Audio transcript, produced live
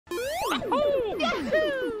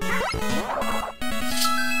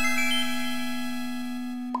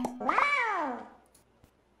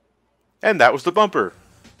And that was the bumper.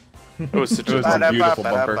 It was such a beautiful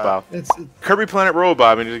bumper. Wow. Kirby Planet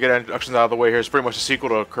Robobot. I mean, to get introductions out of the way here, it's pretty much a sequel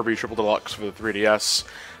to Kirby Triple Deluxe for the 3DS.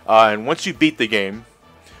 And once you beat the game,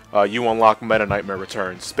 you unlock Meta Nightmare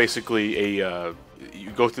Returns. Basically, you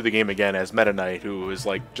go through the game again as Meta Knight, who is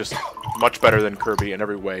like just much better than Kirby in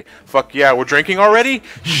every way. Fuck yeah, we're drinking already?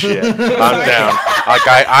 Shit, I'm down. Like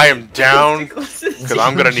I am down because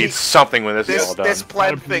I'm gonna need something when this is all done. This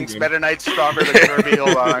pleb thinks Meta Knight's stronger than Kirby.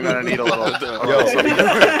 Hold on, I'm gonna need a little. We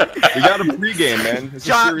got a pregame, man.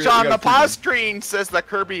 John, the pause screen says that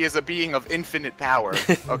Kirby is a being of infinite power.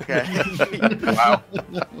 Okay. Wow.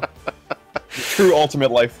 True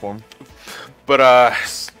ultimate life form. But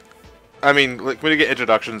I mean, like, when you get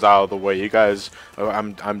introductions out of the way, you guys.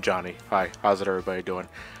 I'm Johnny. Hi, how's it everybody doing?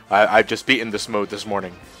 I've just beaten this mode this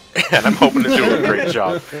morning, and I'm hoping to do a great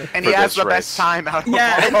job. And he has the best time out of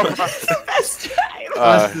all of us. The best time.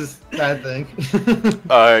 That's this bad thing.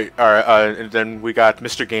 All right, and then we got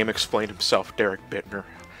Mr. Game explained himself, Derek Bittner.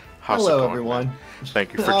 How's Hello, it going, everyone. man?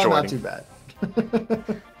 Thank you for Oh, joining. not too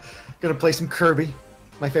bad. Gonna play some Kirby,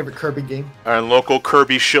 my favorite Kirby game. And local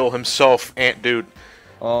Kirby shill himself, AntDude.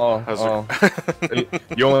 Oh.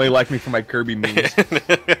 You only like me for my Kirby memes.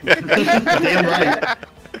 Damn right.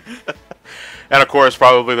 And of course,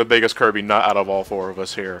 probably the biggest Kirby nut out of all four of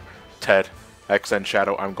us here, Ted,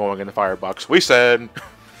 Exandshadow. I'm going in the firebox. We said.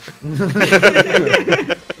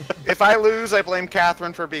 If I lose, I blame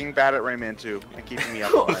Catherine for being bad at Rayman 2 and keeping me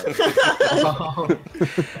up all night. That's why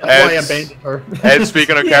I abandoned her. And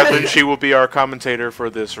speaking of Catherine, she will be our commentator for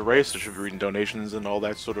this race. So she'll be reading donations and all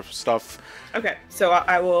that sort of stuff. Okay, so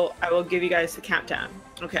I will give you guys the countdown.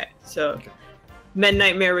 Okay, so Meta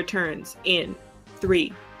Nightmare returns in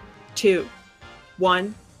 3, 2,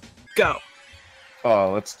 1, go.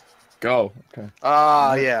 Oh, let's go. Okay.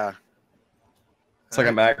 Yeah. It's like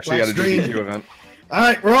I'm actually at a GQ event.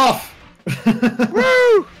 Alright, we're off!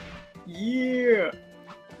 Woo! Yeah!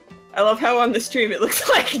 I love how on the stream it looks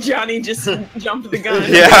like Johnny just jumped the gun.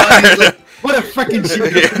 Yeah. Like, what a freaking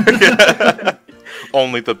shooter!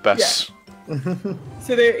 Only the best. Yeah.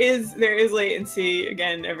 So there is latency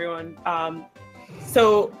again, everyone.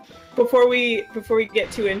 So before we get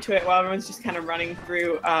too into it, while everyone's just kind of running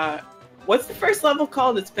through, what's the first level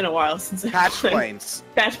called? It's been a while since I Patch played. Planes.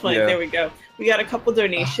 Patch Planes. Yeah. There we go. We got a couple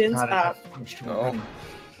donations.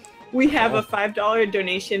 We have a $5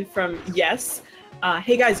 donation from Yes.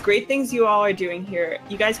 Hey guys, great things you all are doing here.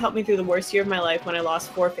 You guys helped me through the worst year of my life when I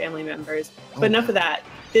lost 4 family members. But enough of that.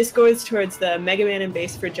 This goes towards the Mega Man and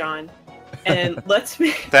base for John. And let's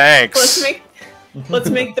make Thanks.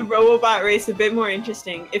 let's make the Robobot race a bit more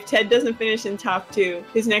interesting. If Ted doesn't finish in top 2,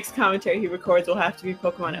 his next commentary he records will have to be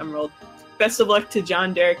Pokemon Emerald. Best of luck to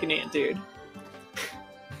John, Derek, and AntDude.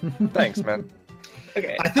 Thanks, man.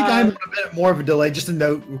 Okay. I think I'm a bit more of a delay. Just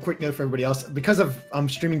a quick note for everybody else. Because I'm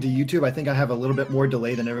streaming to YouTube, I think I have a little bit more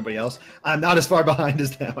delay than everybody else. I'm not as far behind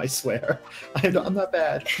as them, I swear. I'm not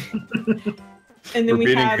bad. And then We're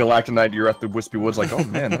beating Galactonite. You're at the Wispy Woods, like, oh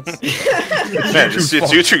man, that's Man, it's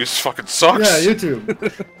YouTube fucking sucks. Yeah,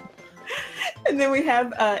 YouTube. And then we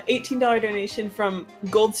have an $18 donation from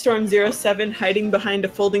Goldstorm07 hiding behind a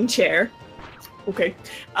folding chair. Okay.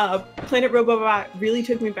 Planet Robobot really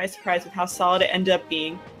took me by surprise with how solid it ended up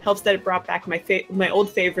being. Helps that it brought back my old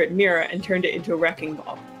favorite, Mira, and turned it into a wrecking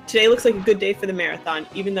ball. Today looks like a good day for the marathon,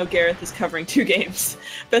 even though Gareth is covering 2 games.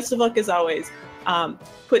 Best of luck as always.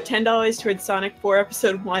 Put $10 towards Sonic 4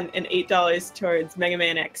 Episode 1 and $8 towards Mega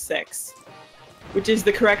Man X6, which is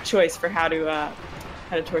the correct choice for how to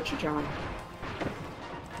torture John.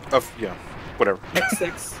 Yeah, whatever.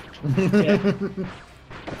 X6. Yeah.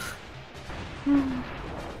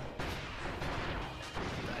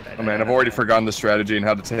 Oh man, I've already forgotten the strategy and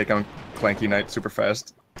how to take on Clanky Knight super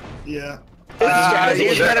fast. Yeah.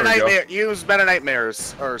 Use Meta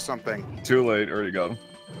Nightmares or something. Too late, already got him.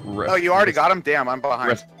 Oh, you already got him? Damn, I'm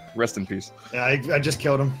behind. Rest in peace. Yeah, I just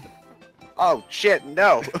killed him. Oh shit,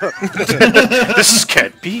 no. This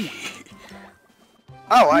can't be.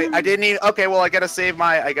 Oh, I didn't even. Okay, well I gotta save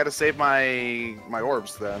my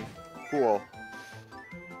orbs then. Cool.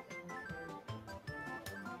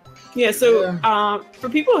 Yeah, so for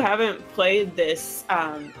people who haven't played this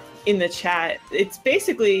in the chat, it's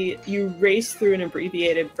basically you race through an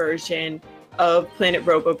abbreviated version of Planet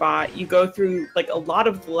Robobot. You go through like a lot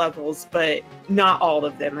of the levels, but not all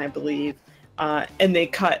of them, I believe. And they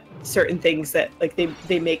cut certain things that like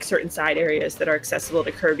they make certain side areas that are accessible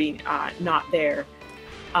to Kirby not there.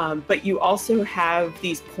 But you also have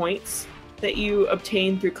these points that you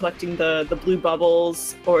obtain through collecting the blue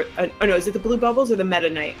bubbles, or oh no, is it the blue bubbles or the Meta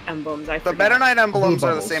Knight emblems? The Meta Knight emblems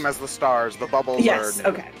are the same as the stars. The bubbles yes, are new.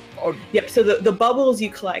 okay. Oh. Yep, so the bubbles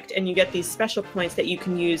you collect, and you get these special points that you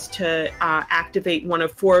can use to activate one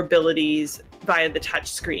of 4 abilities via the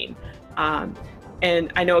touch screen.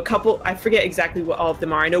 And I know a couple, I forget exactly what all of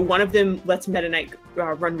them are. I know one of them lets Meta Knight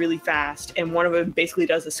run really fast, and one of them basically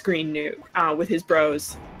does a screen nuke with his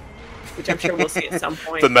bros, which I'm sure we'll see at some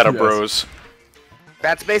point. The Meta Bros.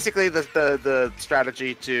 That's basically the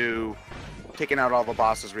strategy to taking out all the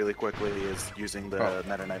bosses really quickly is using the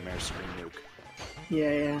Meta Nightmare screen nuke.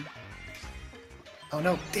 Yeah. Oh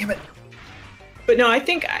no, damn it. But no, I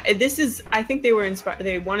think this is. I think they were inspired.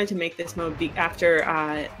 They wanted to make this mode after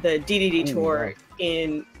the DDD tour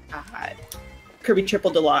in Kirby Triple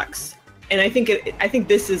Deluxe, and I think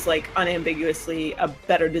this is like unambiguously a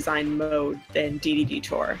better designed mode than DDD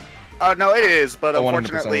tour. No, it is, but 100%.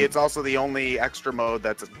 unfortunately, it's also the only extra mode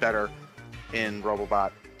that's better in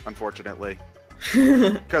Robobot. Unfortunately,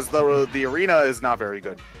 because the arena is not very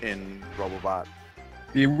good in Robobot.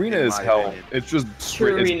 The arena is hell. Opinion. It's just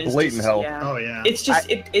straight, it's blatant hell. Yeah. Oh yeah. It's just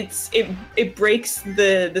it breaks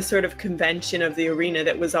the sort of convention of the arena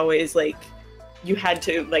that was always like you had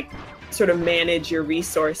to like sort of manage your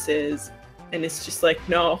resources, and it's just like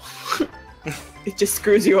no, it just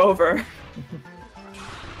screws you over.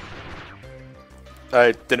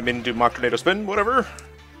 I didn't mean to do mock tornado spin. Whatever.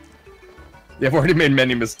 Yeah, I've already made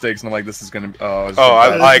many mistakes, and I'm like, this is gonna. It's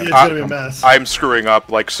gonna be a mess. I'm screwing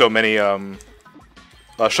up like so many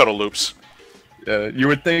shuttle loops. You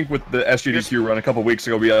would think with the SGDQ run a couple weeks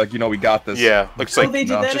ago, we like, we got this. Yeah, looks like they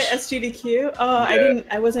did that at SGDQ. Oh, Yeah.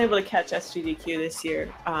 I wasn't able to catch SGDQ this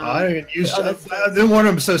year. I don't even use. No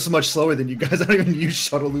wonder I'm so much slower than you guys. I don't even use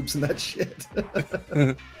shuttle loops and that shit.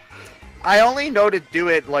 I only know to do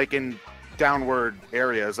it like in downward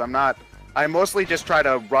areas. I mostly just try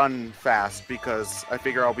to run fast because I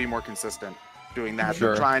figure I'll be more consistent doing that.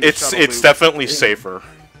 Sure. Trying to it's definitely safer.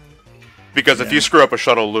 Because if you screw up a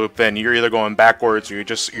shuttle loop, then you're either going backwards or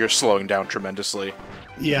you're slowing down tremendously.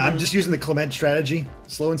 Yeah, I'm just using the Clement strategy,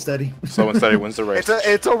 slow and steady. Slow and steady wins the race.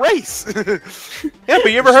 It's a race. Yeah,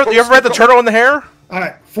 but you ever read the turtle and the hare? All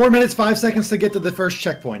right, 4 minutes 5 seconds to get to the first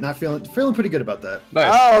checkpoint. Not feeling pretty good about that. Nice.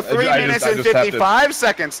 Oh, 3 I minutes just and have to- 55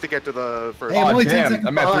 seconds to get to the first. Hey, I'm Oh only 10 damn! seconds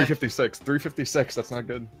I'm at behind. 356. 356. That's not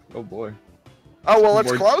good. Oh boy. Oh well, it's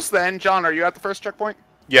More- close then. John, are you at the first checkpoint?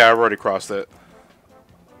 Yeah, I've already crossed it.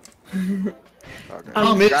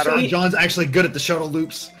 Okay. John's actually good at the shuttle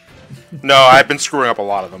loops. No, I've been screwing up a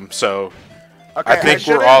lot of them, so Okay, I think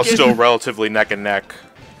we're all still relatively neck and neck.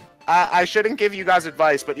 I shouldn't give you guys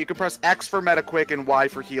advice, but you can press X for meta quick and Y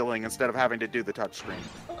for healing instead of having to do the touchscreen.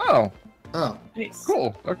 Oh, Oh, Nice.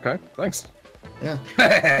 cool. Okay, thanks. yeah.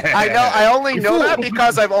 I know. I only know that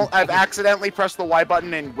because I've accidentally pressed the Y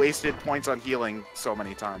button and wasted points on healing so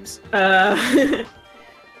many times.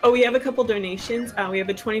 Oh, we have a couple donations. We have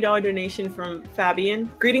a $20 donation from Fabian.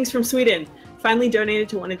 Greetings from Sweden. Finally donated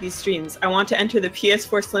to one of these streams. I want to enter the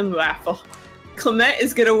PS4 Slim raffle. Clement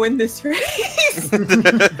is gonna win this race.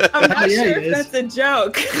 I'm not sure if that's a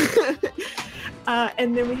joke.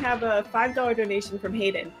 And then we have a $5 donation from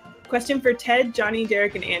Hayden. Question for Ted, Johnny,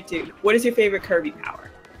 Derek, and AntDude. What is your favorite Kirby power?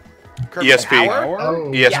 Kirby ESP. Power?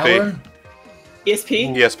 Oh, ESP. Power?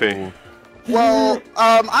 ESP? ESP. Well,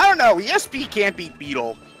 I don't know. ESP can't beat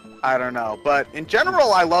Beetle. I don't know, but in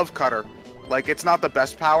general, I love Cutter. Like, it's not the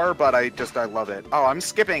best power, but I love it. Oh, I'm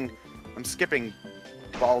skipping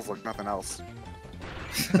balls like nothing else.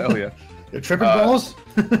 Hell yeah. You're tripping balls?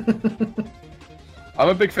 I'm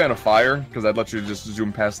a big fan of fire because I'd let you just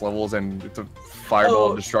zoom past levels and it's a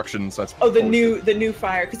fireball of destruction. So that's the new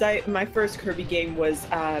fire. Because my first Kirby game was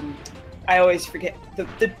I always forget the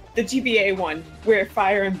GBA one where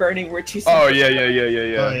fire and burning were two. Oh yeah.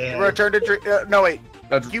 Oh, yeah. Return to Dream. No wait.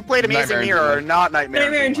 You played Amazing Nightmare in Mirror, not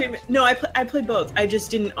Nightmare in Dreamland. No, I played both. I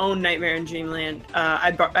just didn't own Nightmare in Dreamland.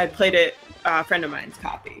 I played it a friend of mine's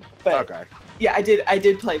copy. But okay. Yeah, I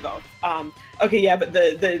did play both. Okay, yeah, but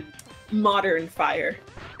the modern fire.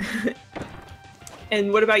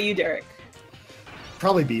 And what about you, Derek?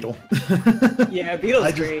 Probably Beetle. Yeah,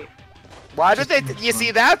 Beetle's great. Why did they? You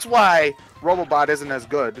see, that's why Robobot isn't as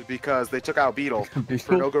good because they took out Beetle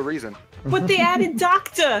for no good reason. But they added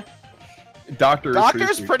Doctor.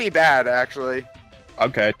 Doctor's pretty bad, actually.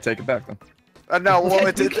 Okay, take it back then. No, well,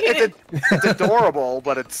 it's adorable,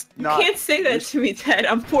 but it's not. You can't say that to me, Ted.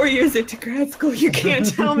 I'm 4 years into grad school. You can't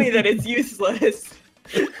tell me that it's useless.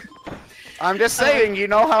 I'm just saying, you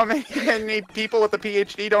know how many people with a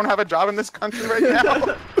PhD don't have a job in this country right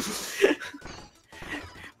now?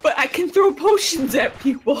 But I can throw potions at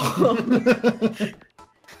people.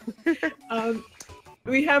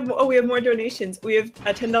 We have more donations. We have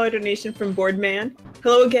a $10 donation from Boardman.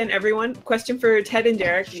 Hello again, everyone. Question for Ted and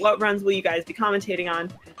Derek: what runs will you guys be commentating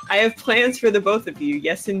on? I have plans for the both of you.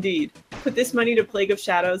 Yes, indeed. Put this money to Plague of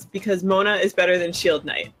Shadows because Mona is better than Shield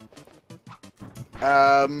Knight.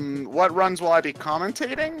 What runs will I be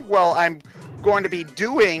commentating? Well, I'm going to be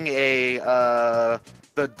doing the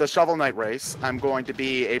Shovel Knight race. I'm going to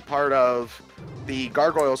be a part of the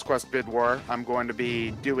Gargoyles Quest Bid War. I'm going to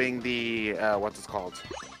be doing the what's it called?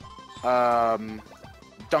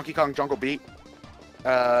 Donkey Kong Jungle Beat.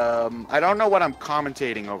 I don't know what I'm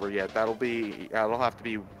commentating over yet. That'll have to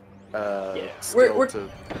be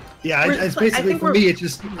Yeah, it's basically for me. It's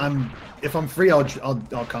just if I'm free, I'll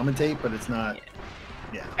commentate, but it's not.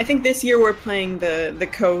 Yeah. I think this year we're playing the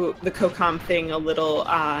co-com thing a little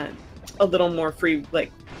more free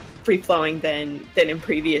flowing than in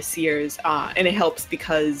previous years, and it helps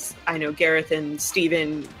because I know Gareth and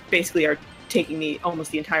Steven basically are taking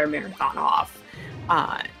almost the entire marathon off,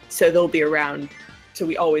 so they'll be around. So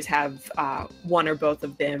we always have one or both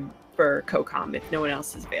of them for co-com if no one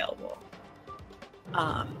else is available.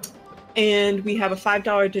 And we have a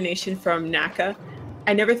 $5 donation from Naka.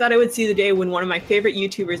 I never thought I would see the day when one of my favorite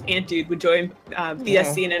YouTubers, AntDude, would join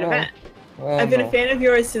BSC in an event. I've been a fan of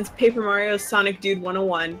yours since Paper Mario's Sonic Dude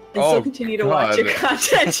 101 and still continue to watch your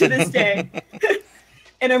content to this day.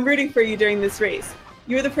 And I'm rooting for you during this race.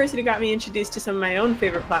 You were the person who got me introduced to some of my own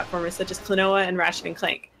favorite platformers such as Klonoa and Ratchet &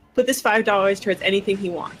 Clank. Put this $5 towards anything he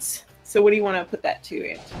wants. So what do you want to put that to,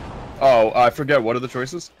 Ant? Oh, I forget. What are the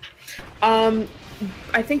choices?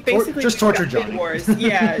 I think basically just torture Johnny. Wars.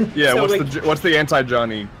 Yeah. Yeah. So what's the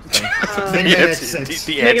anti-Johnny? Mega Man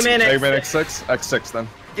X6. Mega Man X6. X6 then.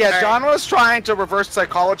 Yeah, John was trying to reverse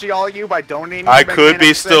psychology all you by donating. I could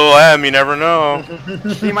be, still am. You never know.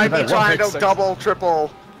 He might be trying to double,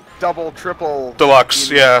 triple.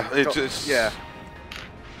 Deluxe. Yeah. Yeah.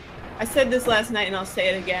 I said this last night and I'll say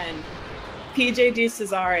it again. PJ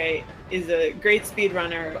DeCesare is a great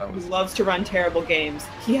speedrunner who loves to run terrible games.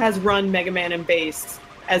 He has run Mega Man and Bass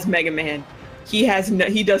as Mega Man. He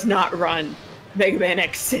does not run Mega Man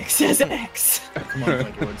X6 as X. Come on,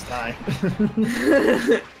 Frankie, it's time.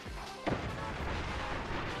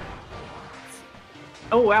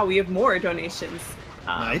 Oh wow, we have more donations.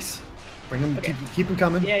 Nice. Bring them. Okay. Keep them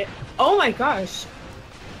coming. Yeah. Oh my gosh.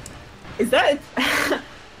 Is that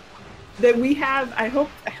that we have? I hope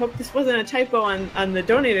this wasn't a typo on the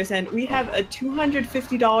donators end. We have a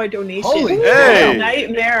 $250 donation. Holy hey!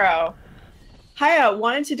 Nightmare. Hiya,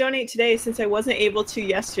 wanted to donate today since I wasn't able to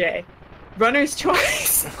yesterday. Runner's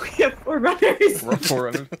choice. We have 4 runners. 4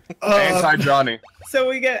 runners. Anti-Johnny. So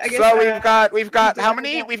we get. I guess. So we've got how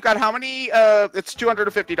many? We've got how many? It's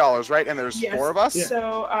 $250, right? And there's 4 of us. Yeah.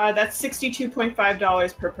 So that's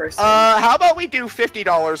 $62.5 per person. How about we do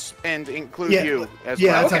 $50 and include you as well?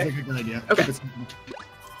 Yeah, that sounds like a good idea. Okay.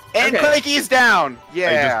 And Clanky's down.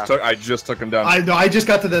 Yeah. I just took him down. I just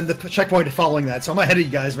got to the checkpoint following that, so I'm ahead of you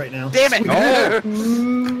guys right now. Damn it!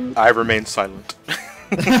 No. I remain silent.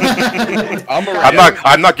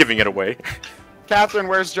 I'm not giving it away. Catherine,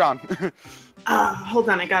 where's John? Hold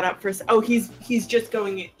on, I got up first. Oh, he's just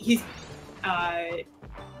going in. He's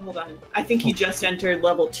hold on. I think he just entered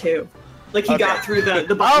level 2. Like he got through the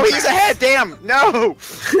Oh, he's ahead! Damn! No!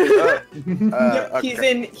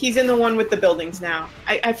 He's in the one with the buildings now.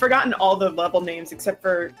 I've forgotten all the level names except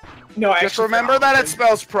for Just remember that it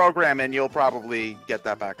spells program and you'll probably get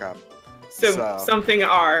that back up. So something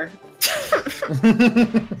R.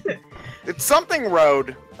 It's something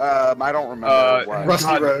road. I don't remember what.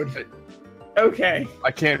 Rusty Road. Okay.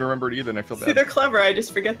 I can't remember it either, and I feel bad. See, they're clever. I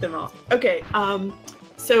just forget them all. Okay.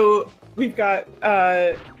 So we've got.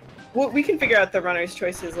 Well, we can figure out the runner's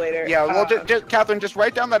choices later. Yeah. Well, just Catherine, just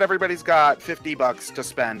write down that everybody's got $50 to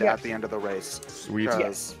spend at the end of the race. Sweet.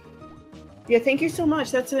 Yes. Yeah. Thank you so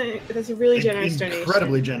much. That's a really generous donation.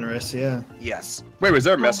 Incredibly generous. Yeah. Yes. Wait, was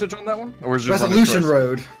there a message on that one, or was it just Resolution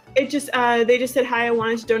Road? It just they just said hi. I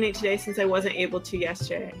wanted to donate today since I wasn't able to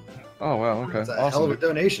yesterday. Oh wow, okay, That's a awesome. hell of a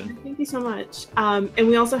donation. Thank you so much. And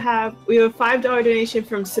we also have a $5 donation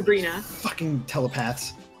from Sabrina. Fucking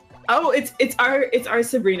telepaths. Oh, it's our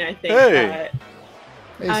Sabrina, I think. Hey.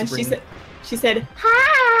 Hey, Sabrina. She said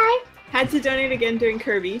hi. Had to donate again during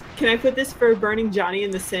Kirby. Can I put this for burning Johnny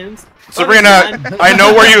in The Sims? Sabrina, I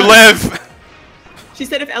know where you live. She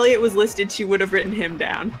said if Elliot was listed, she would have written him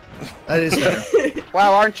down. That is fair.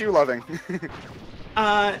 Wow, aren't you loving?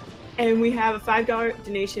 And we have a $5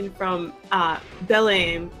 donation from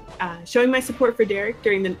Belaim, showing my support for Derek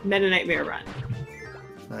during the Meta Nightmare run.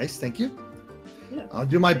 Nice, thank you. Yeah. I'll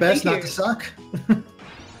do my best Thank not you. to suck.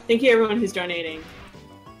 Thank you, everyone who's donating.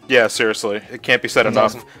 Yeah, seriously, it can't be said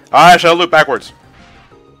enough. I shall loop backwards.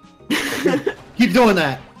 Keep doing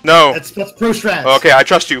that. No. That's pro strats. Okay, I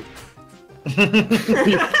trust you.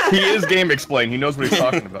 He is game explain. He knows what he's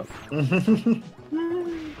talking about.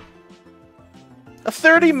 A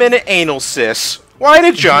 30-minute anal cis. Why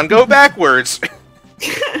did John go backwards?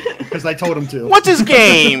 Because I told him to. What's his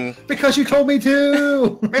game? Because you told me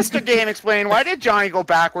to! Mr. Game Explain, why did Johnny go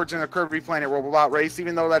backwards in a Kirby Planet Robobot race,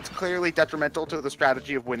 even though that's clearly detrimental to the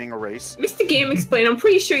strategy of winning a race? Mr. Game Explain, I'm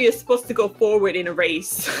pretty sure you're supposed to go forward in a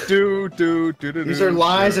race. These are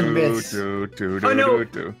lies and myths. Oh no,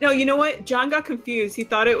 no, you know what? John got confused. He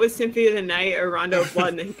thought it was Symphony of the Night or Rondo of Blood,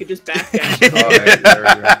 and then he could just backdash. Alright, there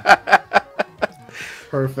we go.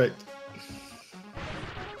 Perfect.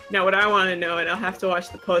 Now, what I want to know, and I'll have to watch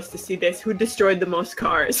the post to see this: who destroyed the most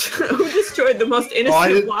cars? Who destroyed the most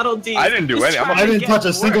innocent Waddle Dee? I didn't do any. I didn't touch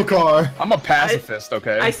a single car. I'm a pacifist,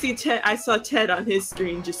 okay? I saw Ted on his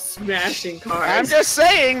screen just smashing cars. I'm just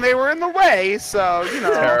saying they were in the way, so, you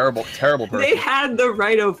know. Terrible person. They had the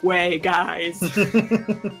right of way, guys.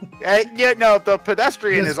 Yeah, no, the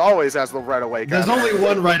pedestrian is always has the right of way. There's only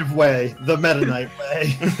one right of way, the Meta Knight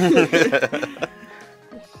way.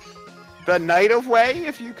 The Knight of Way,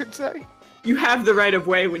 if you could say. You have the right of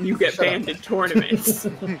way when you get banned in tournaments.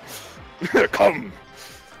 Come.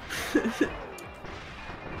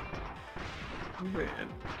 Man.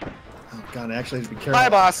 Oh god, I actually have to be careful. Bye,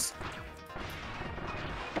 boss.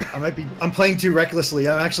 I'm playing too recklessly.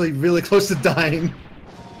 I'm actually really close to dying.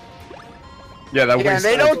 Yeah, that Yeah, wastes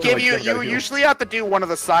and they don't give like, you. gotta You heal. usually have to do one of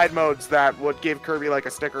the side modes that would give Kirby like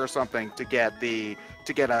a sticker or something to get a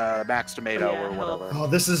max tomato Yeah, or whatever. Oh,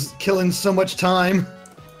 this is killing so much time.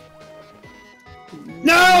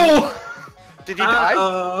 No! Did you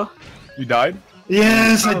die? You died?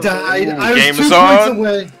 Yes, I died. Ooh, I was game 2 is points on.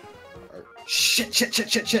 away.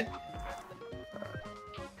 Shit.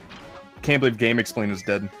 Can't believe Game Explain is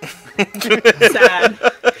dead. Sad.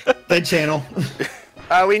 Dead channel.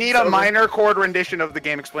 We need a minor chord rendition of the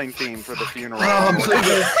Game Explain theme for the funeral. Oh, I'm so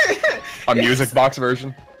good. A music box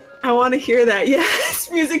version? I want to hear that. Yes,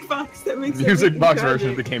 music box. That makes Music everything box tragic. version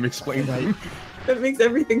of the Game Explain theme. That makes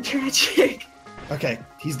everything tragic. Okay,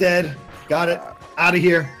 he's dead. Got it. Out of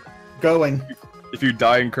here. Going. If you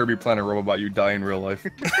die in Kirby Planet Robobot, you die in real life.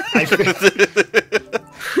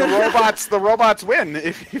 The robots win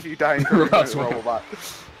if you die in Kirby Robots Planet win. Robobot.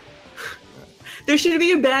 There should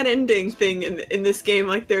be a bad ending thing in this game,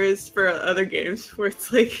 like there is for other games, where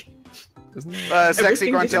it's like Isn't it? Sexy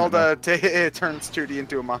Everything just- Gruntilda turns 2D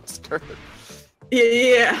into a monster.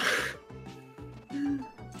 yeah.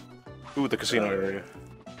 Ooh, the casino area.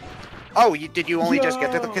 Oh, did you only just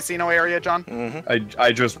get to the casino area, John? Mm-hmm.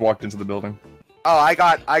 I just walked into the building. Oh, I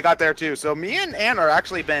got there too. So me and Ann are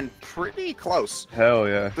actually been pretty close Hell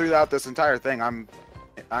yeah. throughout this entire thing. I'm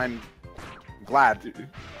glad.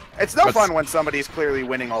 It's no That's- fun when somebody's clearly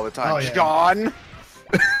winning all the time. Oh, yeah. John.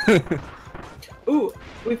 Ooh,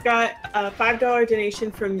 we've got a $5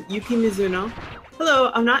 donation from Yuki Mizuno.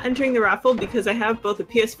 Hello, I'm not entering the raffle because I have both a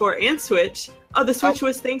PS4 and Switch. Oh, the Switch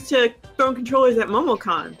was thanks to throwing controllers at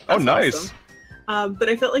MomoCon. Oh, That's nice. awesome. But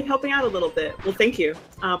I felt like helping out a little bit. Well, thank you.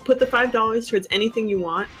 Put the $5 towards anything you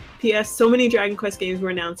want. P.S. So many Dragon Quest games were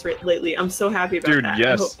announced lately. I'm so happy about Dude, that.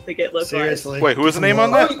 yes. I hope they get localized. Seriously. Wait, who was the name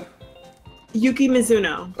on that? Yuki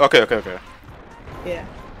Mizuno. Okay. Yeah.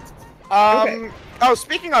 Oh,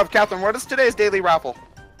 speaking of, Catherine, what is today's daily raffle?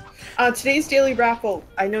 Today's daily raffle,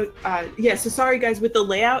 I know, yeah, so sorry guys, with the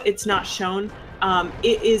layout, it's not shown.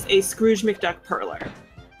 It is a Scrooge McDuck Perler.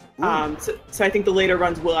 So I think the later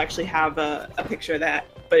runs will actually have a picture of that,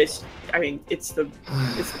 but it's the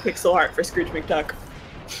pixel art for Scrooge McDuck.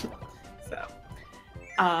 So,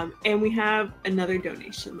 and we have another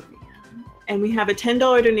donation, and we have a $10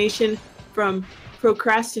 donation from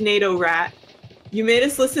Procrastinato Rat. You made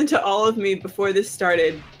us listen to all of me before this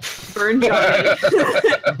started. Burn Johnny.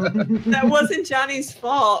 That wasn't Johnny's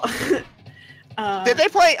fault. Did they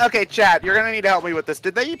play? Okay, chat. You're gonna need to help me with this.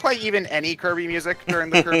 Did they play even any Kirby music during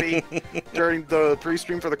the during the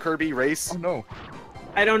pre-stream for the Kirby race? Oh no.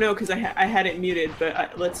 I don't know because I had it muted,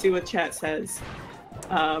 but let's see what chat says.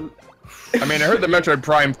 I mean, I heard the Metroid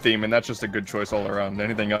Prime theme, and that's just a good choice all around.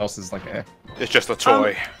 Anything else is like, eh. It's just a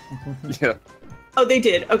toy. Yeah. Oh, they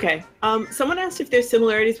did. Okay. Someone asked if there's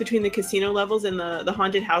similarities between the casino levels and the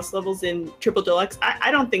haunted house levels in Triple Deluxe.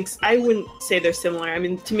 I don't think so. I wouldn't say they're similar. I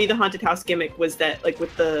mean, to me, the haunted house gimmick was that, like,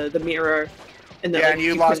 with the mirror and the Yeah, and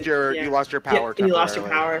you lost your power. and you lost your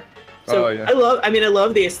power. So Oh, yeah. I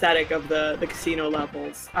love the aesthetic of the casino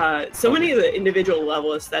levels. So many of the individual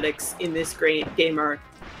level aesthetics in this great game are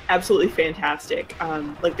absolutely fantastic.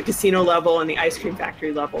 Like the casino level and the ice cream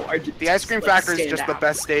factory level are just The ice cream factory is just the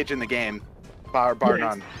best stage in the game, bar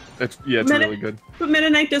none. It's really good. But Meta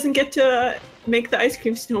Knight doesn't get to make the ice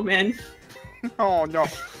cream snowman. Oh no.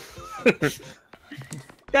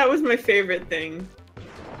 That was my favorite thing.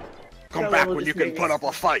 Come That back level when you just can made put me- up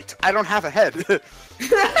a fight. I don't have a head.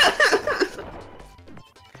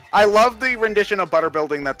 I love the rendition of butter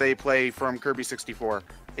building that they play from Kirby 64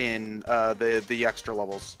 in the extra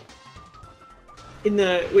levels. In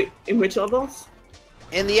which levels?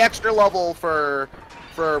 In the extra level for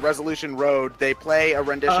Resolution Road, they play a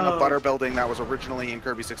rendition of Oh. butter building that was originally in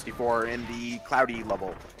Kirby 64 in the cloudy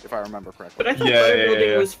level, if I remember correctly. But I thought Yeah, butter yeah, building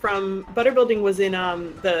yeah. was from butter building was in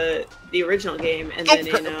the original game and then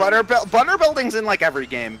in Butter building's in like every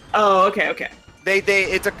game. Oh, okay.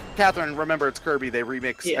 It's a Catherine. Remember, it's Kirby. They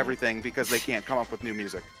remix Yeah. everything because they can't come up with new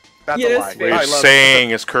music. That's Yeah, a that's lie. fair. What I you're love saying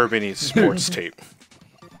is Kirby needs sports tape.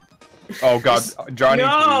 Oh god, Johnny.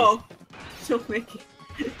 No, don't make it.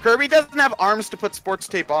 Kirby doesn't have arms to put sports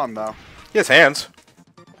tape on, though. He has hands.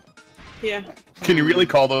 Yeah, Please. Can you really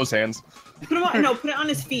call those hands? put him on. No, put it on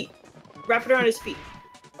his feet. Wrap it around his feet.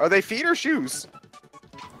 Are they feet or shoes?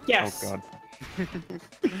 Yes. Oh god.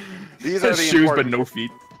 These are the Shoes but important. no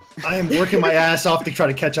feet. I am working my ass off to try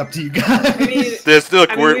to catch up to you guys. I mean,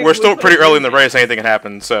 Look, I mean, we're we still put pretty it early in in the race. Anything can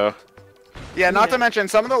happen. So Yeah, not Yeah. to mention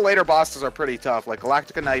some of the later bosses are pretty tough. Like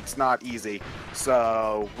Galactica Knight's not easy,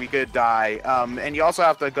 so we could die. And you also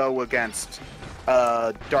have to go against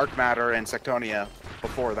Dark Matter and Sectonia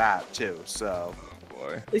before that too. So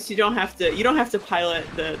Boy. at least you don't have to pilot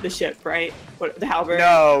the ship, right? What, the halberd?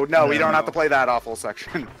 no, we don't No. have to play that awful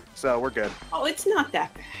section. So we're good. Oh, it's not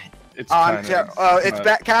that bad. It's I'm kinda, it's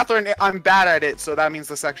bad, Catherine. I'm bad at it, so that means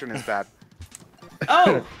the section is bad.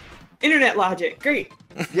 Oh, internet logic. Great.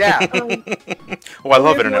 Yeah. Um, oh, I love we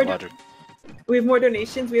have internet more logic. We have more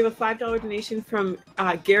donations. We have a $5 donation from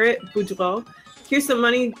Garrett Boudreau. Here's some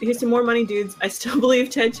money. Here's some more money, dudes. I still believe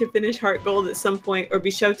Ted should finish Heart Gold at some point or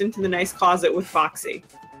be shoved into the nice closet with Foxy.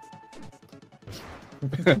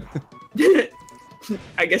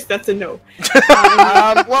 I guess that's a no.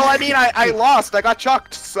 Well, I mean, I lost. I got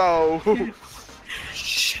chucked, so.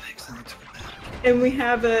 Shit, excellent. And we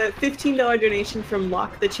have a $15 donation from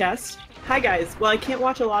Lock the Chest. Hi guys, well I can't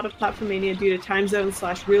watch a lot of Platformania due to time zone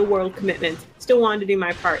 / real world commitments. Still wanted to do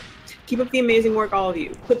my part. Keep up the amazing work, all of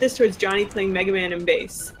you. Put this towards Johnny playing Mega Man and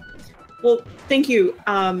bass. Well, thank you.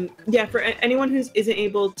 Yeah, for anyone who isn't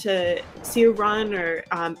able to see a run or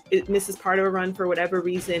misses part of a run for whatever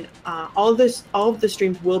reason, all of the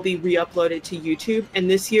streams will be re-uploaded to YouTube. And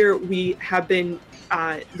this year we have been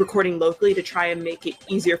recording locally to try and make it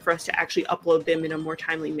easier for us to actually upload them in a more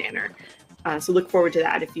timely manner. So look forward to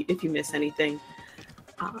that if you miss anything.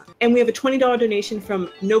 And we have a $20 donation from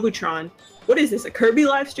Nobutron. What is this, a Kirby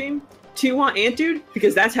live stream? Do you want AntDude?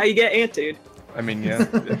 Because that's how you get AntDude. I mean, yeah,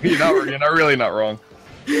 you're not really not wrong.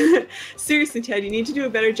 Seriously, Ted, you need to do a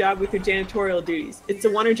better job with your janitorial duties. It's a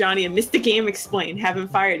wonder, Johnny, and missed the game explained. Haven't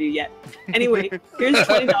fired you yet. Anyway, here's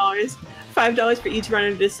 $20, $5 for each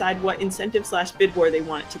runner to decide what incentive / bid war they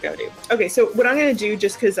want it to go to. Okay, so what I'm going to do,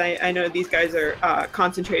 just because I know these guys are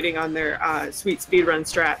concentrating on their sweet speedrun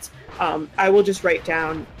strats, I will just write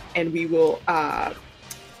down and we will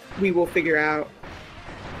figure out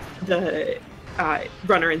the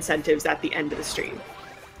runner incentives at the end of the stream.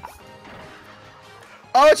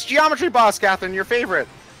 Oh, it's Geometry Boss, Catherine, your favorite.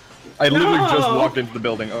 I literally just No. walked into the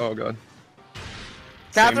building. Oh god.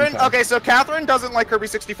 Catherine. Same time. Okay, so Catherine doesn't like Kirby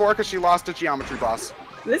 64 because she lost to Geometry Boss.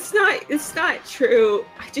 It's not true.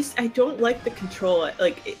 I don't like the control.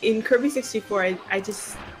 Like in Kirby 64,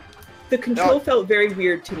 the control No. felt very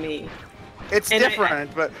weird to me. It's And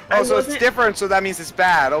different, but I so it's wasn't- different, so that means it's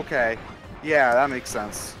bad. Okay, yeah, that makes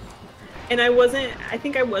sense. And I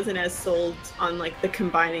think I wasn't as sold on like the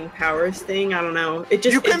combining powers thing. I don't know.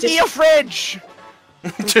 You can be a fridge.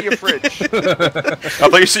 You can be a fridge. I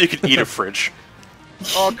thought you said you could eat a fridge.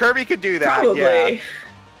 Oh, Kirby could do that. Probably. Yeah.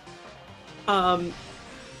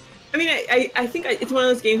 I mean, I think it's one of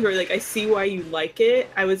those games where like I see why you like it.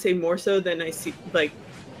 I would say more so than I see like,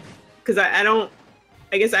 because I don't.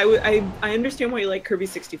 I guess I understand why you like Kirby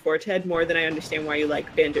 64, Ted, more than I understand why you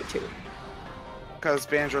like Banjo 2. Because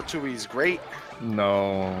Banjo-Tooie is great.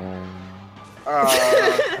 No.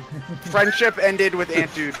 Friendship ended with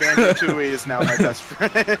AntDude. Banjo-Tooie is now my best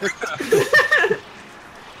friend.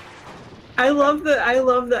 I love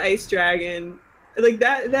the ice dragon. Like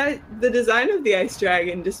that the design of the ice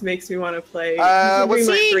dragon just makes me want to play. Was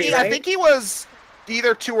Dreamlight he? 3, I right? think he was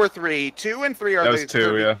either 2 or 3. 2 and 3 are That the was 2,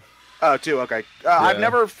 Kirby- yeah. Oh, 2. Okay. I've Yeah.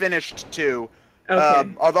 never finished 2. Okay.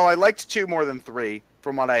 Although I liked 2 more than 3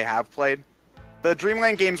 from what I have played. The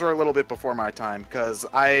Dreamland games were a little bit before my time, because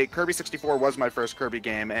Kirby 64 was my first Kirby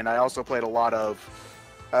game, and I also played a lot of,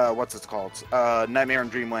 what's it called? Nightmare in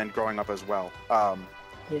Dreamland growing up as well. Yeah.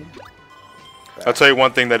 I'll tell you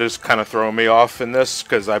one thing that is kind of throwing me off in this,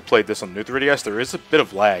 because I played this on new 3DS. There is a bit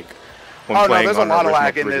of lag when playing there's on a lot of original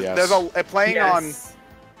lag in 3DS. this. There's playing on. Yes.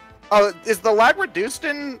 Oh, is the lag reduced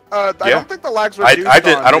in? I Yeah. don't think the lag's reduced. I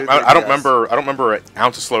did. on I don't. new I don't 3DS. remember. I don't remember an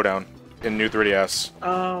ounce of slowdown in new 3DS.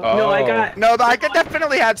 No, I got. No, I could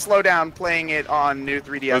definitely had slowdown playing it on new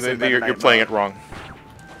 3DS. and Meta You're Knight playing mode. it wrong.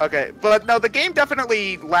 Okay, but no, the game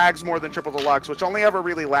definitely lags more than Triple Deluxe, which only ever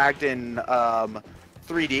really lagged in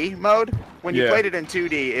 3D mode. When you Yeah. played it in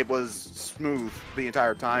 2D, it was smooth the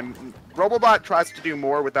entire time. Robobot tries to do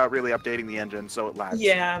more without really updating the engine, so it lags.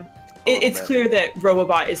 Yeah. little It's bit. clear that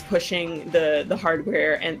Robobot is pushing the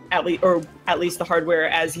hardware and at least the hardware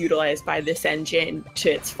as utilized by this engine to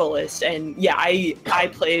its fullest. And yeah, I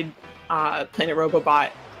played Planet Robobot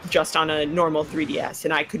just on a normal 3DS,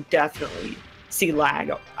 and I could definitely see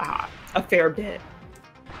lag a fair bit.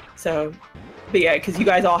 So, but yeah, because you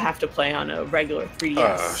guys all have to play on a regular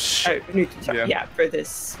 3DS. Yeah. For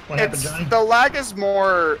this. What happened, Johnny? The lag is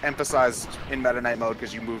more emphasized in Meta Knight mode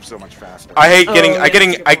because you move so much faster. I hate getting.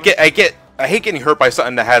 yeah, I hate getting hurt by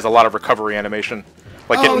something that has a lot of recovery animation.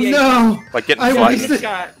 Like Oh getting, no! like getting I flattened.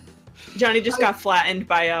 wasted- Johnny just got flattened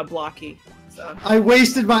by Blocky. So. I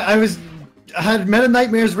wasted my. I had Meta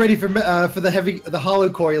Nightmares ready for the hollow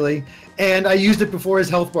coily, and I used it before his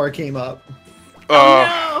health bar came up.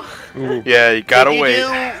 Oh Ooh. Yeah, you gotta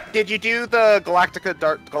wait. Did you do the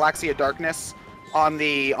Galaxia Darkness on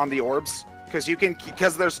the orbs?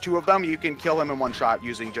 Because there's two of them, you can kill him in one shot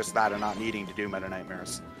using just that and not needing to do Meta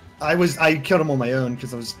Nightmares. I killed him on my own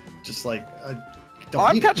because I was just like.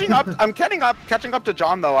 I'm catching up. I'm catching up to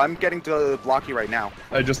John though. I'm getting to Blocky right now.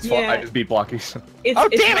 I just Yeah. beat Blocky. Oh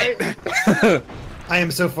damn it! I am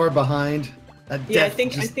so far behind. Yeah, I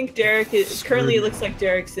think Derek is currently. It looks like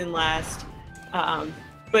Derek's in last,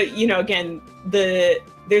 but you know, again,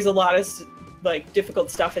 there's a lot of like difficult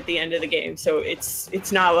stuff at the end of the game, so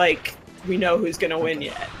it's not like we know who's gonna win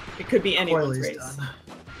yet. It could be anyone's Coily's race. done.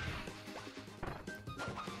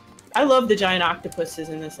 I love the giant octopuses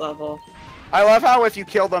in this level. I love how if you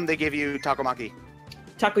kill them, they give you Takoyaki.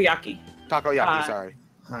 Takoyaki. Sorry.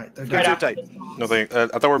 All right, they're Right good. too after tight. this boss. No, I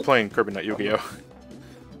thought we were playing Kirby Not Yu-Gi-Oh.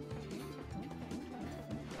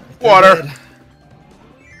 They're Water. dead.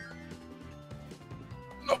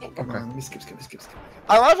 Come Okay. on, let me skip.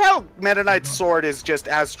 I love how Meta Knight's sword is just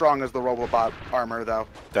as strong as the Robobot armor, though.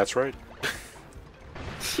 That's right.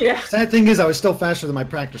 Yeah. Sad thing is, I was still faster than my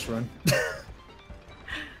practice run.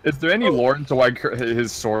 Is there any lore into why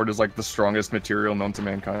his sword is like the strongest material known to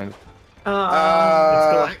mankind?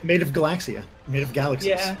 It's made of Galaxia, made of galaxies.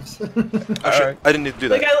 Yeah. I didn't need to do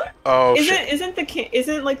that. Like, Oh shit.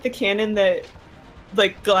 isn't like the canon that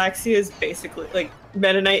like Galaxia is basically like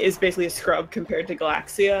Meta Knight is basically a scrub compared to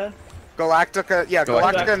Galaxia?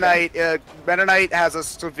 Galactica Knight. Meta Knight has a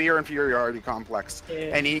severe inferiority complex,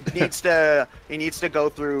 Yeah. and he needs to go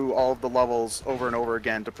through all of the levels over and over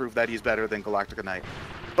again to prove that he's better than Galactica Knight.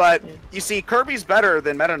 But Yeah. you see, Kirby's better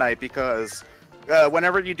than Meta Knight because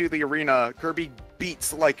whenever you do the arena, Kirby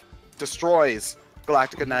destroys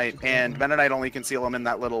Galactica Knight, and Meta Knight only can seal him in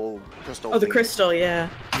that little crystal. Oh, the thingy. crystal, yeah.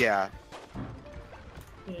 Yeah.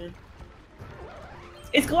 Yeah.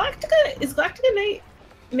 Is Galactica Knight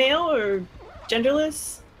male or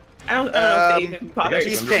genderless? I don't know if they even bother. guess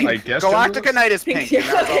He's I pink. guess Galactica genderless? Knight is pink, and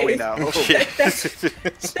that's all we know.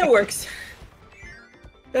 That works.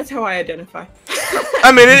 That's how I identify.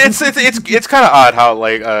 I mean, it's kind of odd how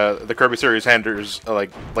like the Kirby series genders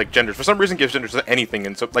like genders for some reason gives genders to anything,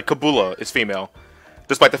 and so like Kabula is female,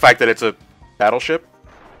 despite the fact that it's a battleship.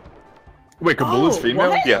 Wait, Kabula's Oh, female?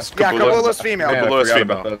 what? Yes, Yeah, Kabula. Kabula's female. Man, I Kabula's forgot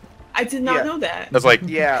about female. that. I did not Yeah. know that. That's like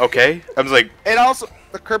Yeah. okay. I was like, And also,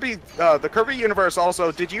 the Kirby universe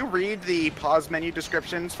also, did you read the pause menu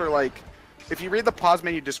descriptions for, like, if you read the pause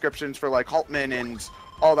menu descriptions for, like, Haltman and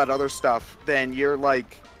all that other stuff, then you're,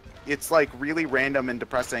 like, it's, like, really random and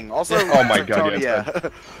depressing. Also, Oh my God, yeah,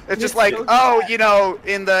 Kryptonia. It's just It's like, so oh, sad. you know,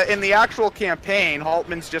 in the actual campaign,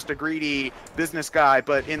 Haltman's just a greedy business guy,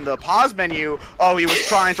 but in the pause menu, oh, he was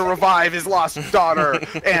trying to revive his lost daughter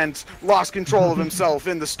and lost control of himself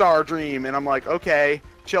in the Star Dream, and I'm like, okay,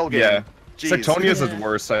 chill game. Yeah. Jeez. Sectonia's Yeah. is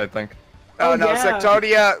worse, I think. Oh, Oh, no, yeah.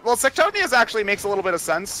 Sectonia. Well, Sectonia's actually makes a little bit of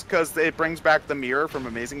sense because it brings back the mirror from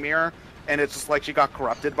Amazing Mirror, and it's just like she got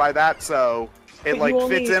corrupted by that, so it But like you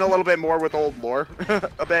fits only- in a little bit more with old lore a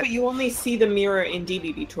bit. But you only see the mirror in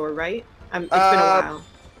DBB Tour, right? It's been a while.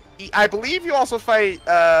 I believe you also fight.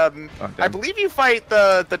 I believe you fight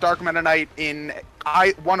the Dark Meta Knight in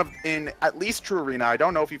at least True Arena. I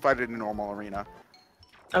don't know if you fight it in normal arena.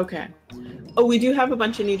 Okay. Oh, we do have a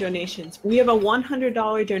bunch of new donations. We have a $100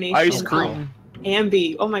 donation. Ice cream.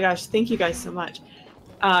 Ambi. Oh my gosh, thank you guys so much.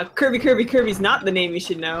 Kirby's not the name you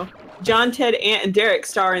should know. John, Ted, Ant, and Derek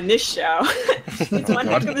star in this show. It's one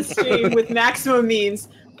heck of a stream with maximum means.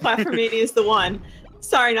 Platformania is the one.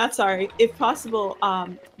 Sorry, not sorry. If possible,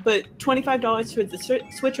 but $25 towards the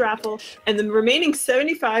Switch raffle, and the remaining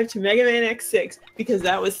 $75 to Mega Man X6, because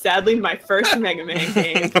that was sadly my first Mega Man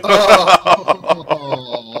game.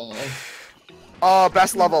 Oh,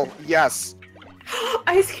 best level, yes.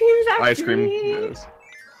 Ice cream's actually. Ice cream.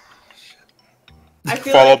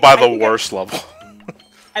 Yes. Followed by the worst level.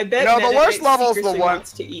 I bet. No, the worst level's the one.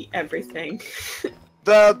 Wants to eat everything.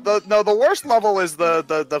 The worst level is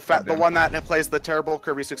the one that plays the terrible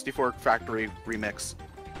Kirby 64 Factory remix.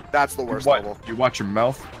 That's the worst level. You watch your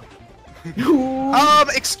mouth.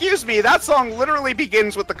 Excuse me, that song literally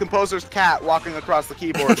begins with the composer's cat walking across the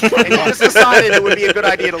keyboard, and you just decided it would be a good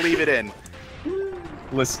idea to leave it in.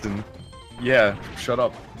 Listen. Yeah, shut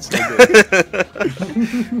up. It's still good.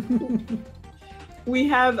 We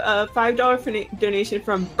have a $5 donation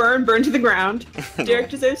from Burn to the Ground. Derek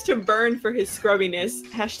deserves to burn for his scrubbiness.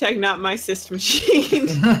 Hashtag not my system machine.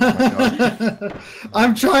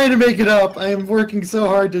 I'm trying to make it up. I am working so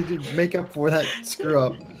hard to make up for that screw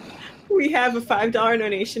up. We have a $5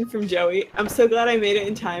 donation from Joey. I'm so glad I made it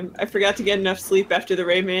in time. I forgot to get enough sleep after the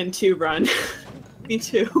Rayman 2 run. Me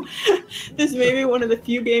too. This may be one of the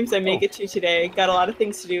few games I make it to today. Got a lot of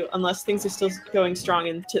things to do, unless things are still going strong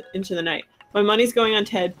into the night. My money's going on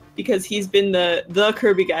Ted, because he's been the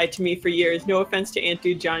Kirby guy to me for years. No offense to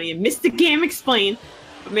AntDude Johnny and Mr. Game Explain,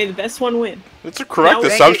 but may the best one win. It's a correct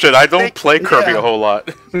assumption. I don't play Kirby a whole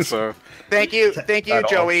lot, so. Thank you,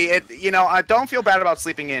 Joey. I don't feel bad about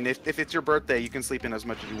sleeping in. If it's your birthday, you can sleep in as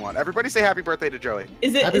much as you want. Everybody say happy birthday to Joey.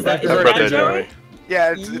 Is that Joey?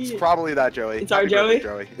 Yeah, it's probably that Joey. It's our Joey?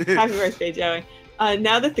 Happy birthday, Joey.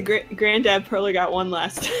 Now that the Granddad Perler got one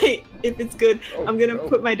last night, if it's good, I'm going to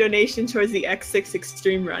put my donation towards the X6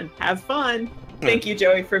 Extreme Run. Have fun. Thank you,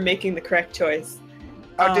 Joey, for making the correct choice.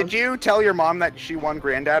 Did you tell your mom that she won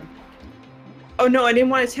Granddad? Oh, no, I didn't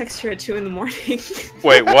want to text her at 2 in the morning.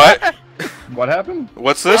 Wait, what? What happened?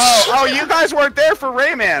 What's this? Oh, you guys weren't there for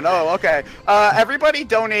Rayman. Oh, okay. Everybody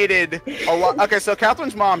donated a lot. Okay, so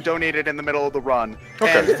Catherine's mom donated in the middle of the run.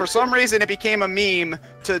 Okay. And for some reason, it became a meme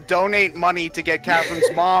to donate money to get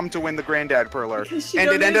Catherine's mom to win the Granddad Perler.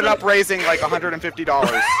 And it ended up raising like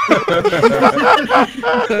 $150.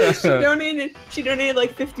 She donated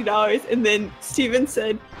like $50, and then Steven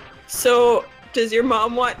said, so does your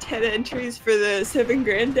mom want 10 entries for the 7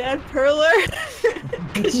 Granddad Perler?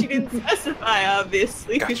 Because she didn't specify,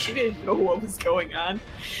 obviously, because she didn't know what was going on.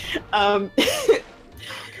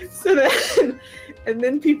 And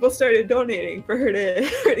then people started donating for her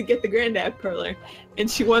to get the Granddad Perler, and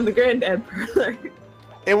she won the Granddad Perler.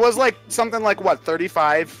 It was like something like what,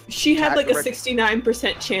 35? She had like a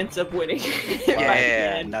 69% chance of winning.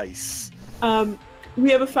 Yeah, nice. We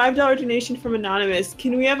have a $5 donation from Anonymous.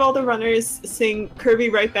 Can we have all the runners sing Kirby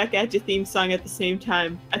Right Back At You theme song at the same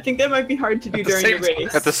time? I think that might be hard to do during the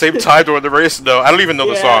race. At the same time during the race? No, I don't even know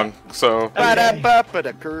the song, so. Okay.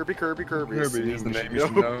 Kirby. Kirby is the name you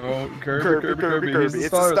should know. Kirby. It's the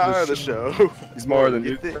star of the show. He's more than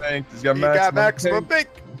you think. He's got maximum pink.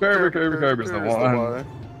 Kirby's the one.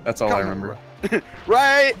 That's all I remember.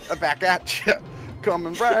 Right back at you.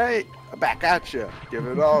 Coming right back at you. Give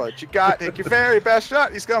it all that you got. Take your very best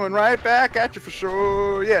shot. He's coming right back at you for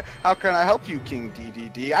sure. Yeah. How can I help you, King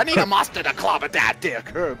DDD? I need a monster to clobber that there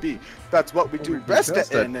Kirby. That's what we do best at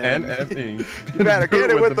NME. You better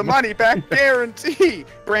get it with the money back guarantee.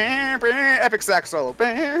 Epic sax solo.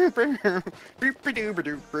 Whoa!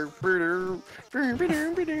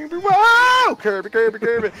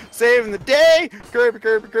 Kirby. Saving the day.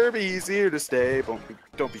 Kirby. He's here to stay.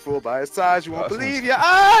 Don't be fooled by his size. You won't believe your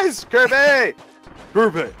eyes. Kirby's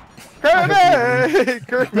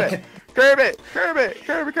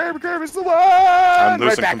the one! I'm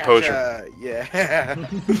losing composure. Yeah.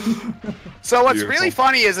 So what's really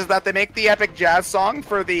funny is that they make the epic jazz song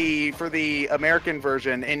for the American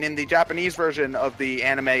version, and in the Japanese version of the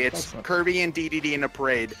anime, it's Kirby and DDD in a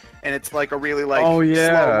parade, and it's like a really slow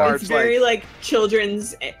march. It's very like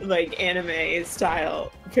children's anime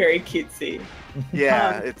style, very cutesy.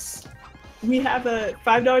 Yeah, it's. We have a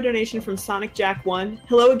 $5 donation from Sonic Jack 1.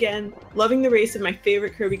 Hello again. Loving the race of my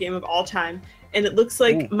favorite Kirby game of all time. And it looks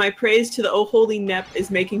like my praise to the Oh Holy Nep is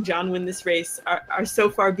making John win this race are so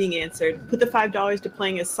far being answered. Put the $5 to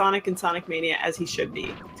playing as Sonic and Sonic Mania as he should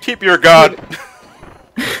be. Keep your god.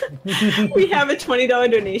 We have a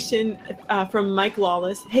 $20 donation from Mike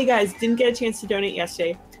Lawless. Hey guys, didn't get a chance to donate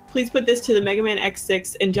yesterday. Please put this to the Mega Man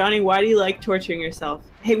X6. And Johnny, why do you like torturing yourself?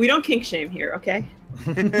 Hey, we don't kink shame here, okay?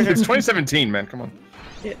 It's 2017, man. Come on.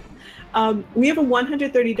 Yeah. We have a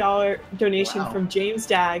 $130 donation from James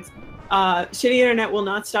Daggs. Shitty internet will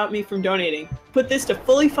not stop me from donating. Put this to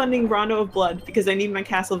fully funding Rondo of Blood because I need my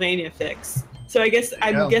Castlevania fix. So I guess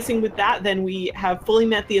I'm guessing with that, then we have fully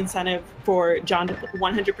met the incentive for John to put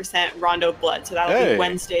 100% Rondo of Blood. So that'll be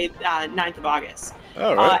Wednesday, 9th of August.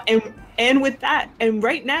 All right. And with that, and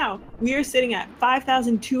right now, we are sitting at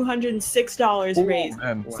 $5,206 raised.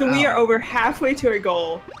 Man. So we are over halfway to our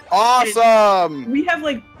goal. Awesome! And we have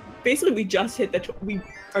basically we just hit we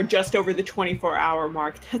are just over the 24-hour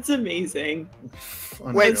mark. That's amazing.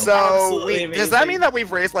 Wait, so does that amazing. mean that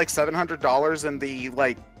we've raised like $700 in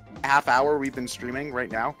the half hour we've been streaming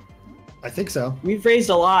right now? I think so. We've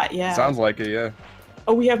raised a lot, yeah. Sounds like it, yeah.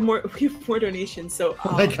 Oh, we have more donations. So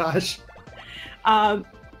Oh my gosh.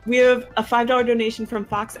 we have a $5 donation from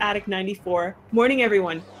Fox Addict 94. Morning,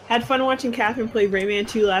 everyone. Had fun watching Catherine play Rayman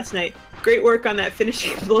 2 last night. Great work on that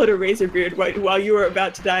finishing blow to Razorbeard while you were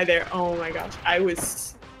about to die there. Oh my gosh, I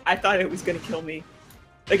thought it was gonna kill me.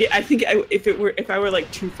 I think if I were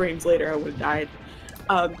 2 frames later, I would have died.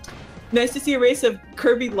 Nice to see a race of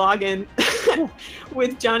Kirby login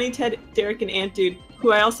with Johnny, Ted, Derek, and AntDude,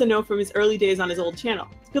 who I also know from his early days on his old channel.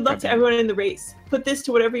 Good luck to everyone in the race. Put this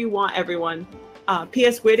to whatever you want, everyone.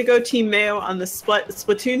 P.S. Way to go, Team Mayo, on the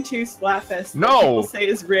Splatoon 2 Splatfest. No! People say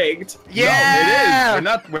is rigged. Yeah!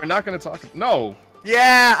 No, it is. We're not gonna talk. No.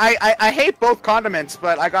 Yeah, I hate both condiments,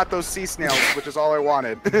 but I got those sea snails, which is all I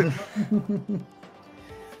wanted. And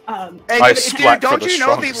dude, don't you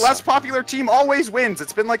know the less popular team always wins?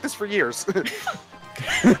 It's been like this for years. We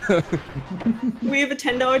have a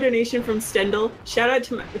 $10 donation from Stendhal. Shout out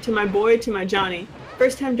to my Johnny.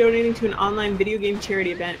 First time donating to an online video game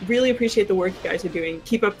charity event. Really appreciate the work you guys are doing.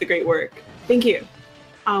 Keep up the great work. Thank you.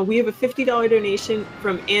 We have a $50 donation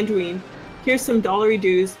from AntDude. Here's some dollary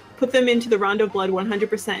dues. Put them into the Rondo Blood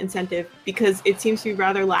 100% incentive because it seems to be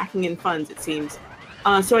rather lacking in funds, it seems.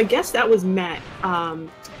 So I guess that was met.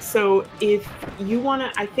 So if you want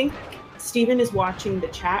to, I think Steven is watching the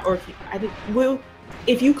chat, or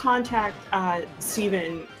if you contact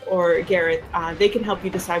Steven or Gareth, they can help you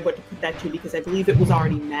decide what to put that to because I believe it was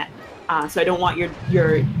already met. So I don't want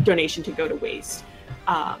your donation to go to waste.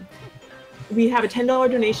 We have a $10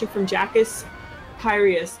 donation from Jackus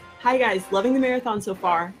Pyrius. Hi guys, loving the marathon so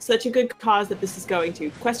far. Such a good cause that this is going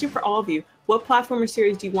to. Question for all of you. What platformer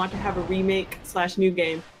series do you want to have a remake/new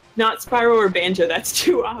game? Not Spyro or Banjo, that's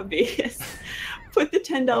too obvious. Put the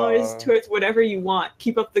 $10 towards whatever you want.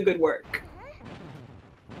 Keep up the good work.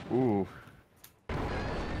 Ooh.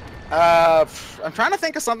 I'm trying to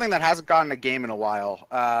think of something that hasn't gotten a game in a while.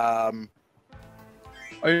 Oh,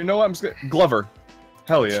 you know what? I'm just Glover.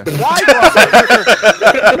 Hell yeah. Why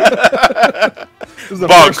This is the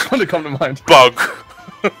Bug. first one to come to mind. Bug.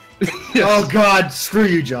 Yes. Oh god, screw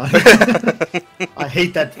you, John. I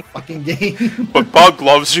hate that fucking game. But Bug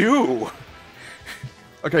loves you.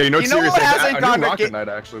 Okay, you know You know serious? what hasn't A gotten new a Rocket Knight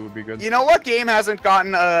actually would be good. You know what game hasn't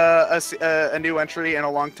gotten a new entry in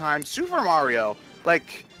a long time? Super Mario.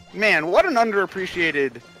 Like, man, what an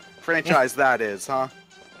underappreciated franchise that is, huh?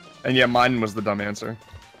 And yeah, mine was the dumb answer.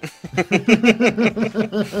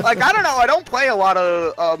 Like, I don't know, I don't play a lot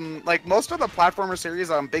of, like, most of the platformer series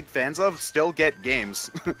I'm big fans of still get games.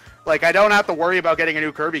 Like, I don't have to worry about getting a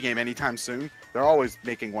new Kirby game anytime soon. They're always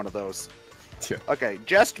making one of those. Yeah. Okay,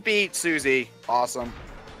 just beat Susie. Awesome.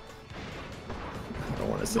 I don't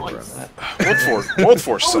want to sit around that. World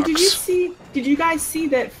Force Oh, sucks. did you guys see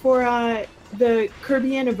that for the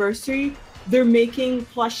Kirby anniversary, they're making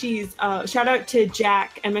plushies. Shout out to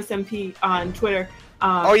Jack MSMP on Twitter.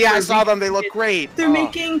 Oh yeah, I saw them. They look great. They're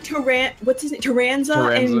making Taranza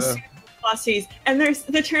and Susie plushies, and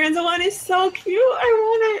the Taranza one is so cute. I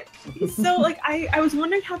want it. He's so like I was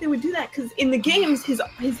wondering how they would do that because in the games he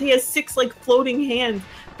has 6 like floating hands,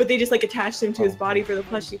 but they just like attached him to his body for the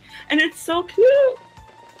plushie, and it's so cute.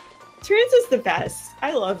 Taranza's the best.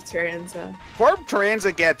 I love Taranza. Poor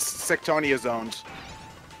Taranza gets Sectonia zoned.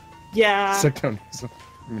 Yeah. I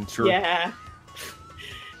mean, sure. Yeah.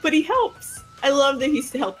 But he helps. I love that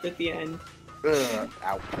he's helped at the end. Ugh,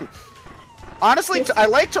 ow. Honestly, I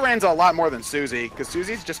like Taranza a lot more than Susie, because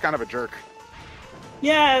Susie's just kind of a jerk.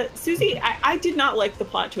 Yeah, Susie, I did not like the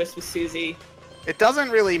plot twist with Susie. It doesn't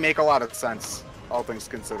really make a lot of sense. all things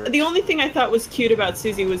considered. The only thing I thought was cute about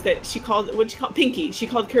Susie was that she called Pinky. She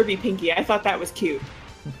called Kirby Pinky. I thought that was cute.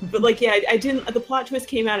 But like, yeah, I didn't. The plot twist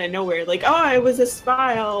came out of nowhere. Like, oh, I was a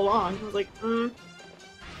spy all along. I was like,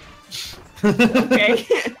 okay.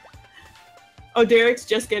 Oh, Derek's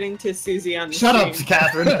just getting to Susie on the Shut stream. up,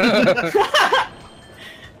 Catherine.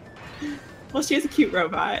 Well, she has a cute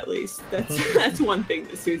robot, at least. That's one thing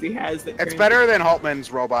that Susie has. That It's better than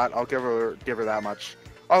Haltman's robot. I'll give her that much.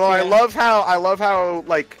 Although Yeah. I love how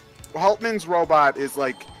like Haltman's robot is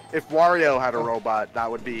like, if Wario had a robot,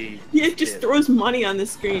 that would be. He just throws money on the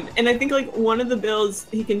screen, and I think like one of the builds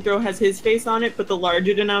he can throw has his face on it, but the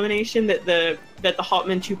larger denomination that the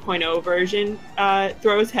Haltman 2.0 version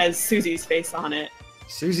throws has Susie's face on it.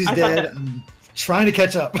 Susie's I thought dead. that- I'm trying to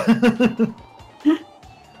catch up.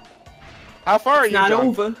 How far are It's you, not John?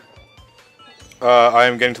 over. I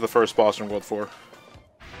am getting to the first boss in World 4.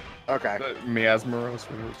 Okay. Miasmaros,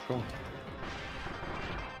 whatever it's called.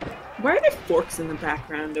 Why are there forks in the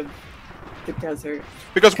background of the desert?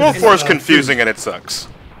 Because World 4 is confusing and it sucks.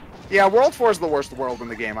 Yeah, World 4 is the worst world in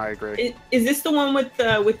the game. I agree. Is this the one with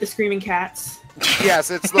the screaming cats? Yes,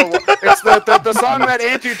 it's the song that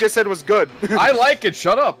AntDude just said was good. I like it.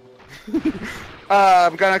 Shut up.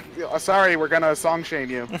 I'm gonna. Sorry, we're gonna song shame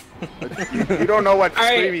you. You don't know what All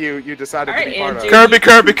right. stream you decided to be All part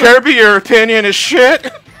right, of. Kirby, your opinion is shit.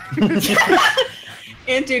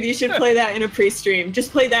 AntDude, you should play that in a pre-stream.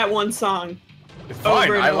 Just play that one song. It's fine.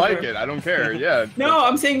 Over and I like over. it. I don't care. Yeah. No,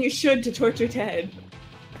 I'm saying you should to torture Ted.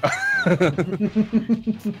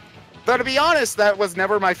 Though to be honest, that was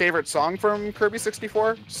never my favorite song from Kirby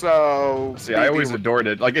 64. So See, I always adored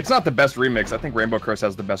it. Like, it's not the best remix. I think Rainbow Curse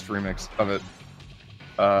has the best remix of it.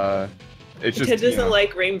 It's just. Ted doesn't you know.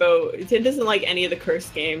 like Rainbow. Ted doesn't like any of the Curse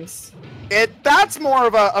games. That's more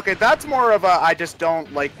of a I just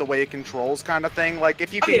don't like the way it controls kind of thing. Like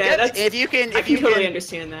if you can I can totally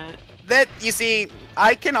understand that. That you see,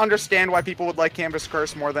 I can understand why people would like Canvas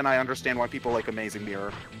Curse more than I understand why people like Amazing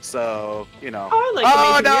Mirror. So you know. Oh, I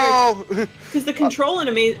like Amazing no! Because the control in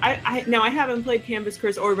Amazing, I haven't played Canvas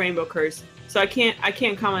Curse or Rainbow Curse, so I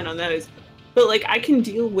can't comment on those. But like I can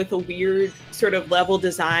deal with a weird sort of level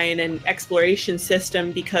design and exploration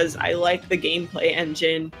system because I like the gameplay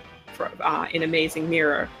engine for, in Amazing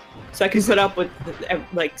Mirror, so I can put up with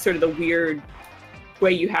like sort of the weird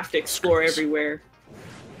way you have to explore everywhere.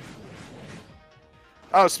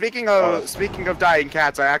 Oh, speaking of dying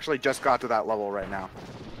cats, I actually just got to that level right now.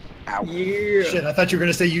 Ow. Yeah. Shit, I thought you were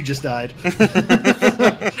gonna say you just died. I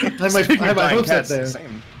have my hopes up there.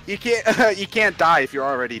 Same. You can't die if you're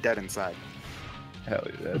already dead inside. Hell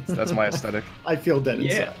yeah, that's my aesthetic. I feel dead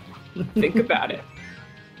Yeah. inside. Think about it.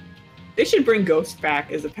 They should bring Ghost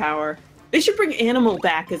back as a power. They should bring Animal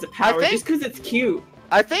back as a power just because it's cute.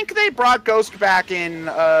 I think they brought Ghost back in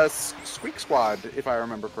Squeak Squad, if I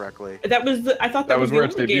remember correctly. That was I thought that was where the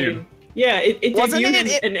it's only debuted. game. Yeah, it Wasn't debuted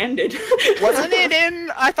it- and ended. Wasn't it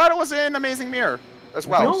in? I thought it was in Amazing Mirror as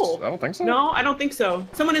well. No. I don't think so. No, I don't think so.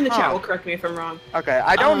 Someone in the chat Oh. will correct me if I'm wrong. Okay,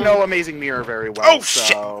 I don't know Amazing Mirror very well. Oh,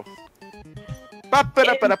 so.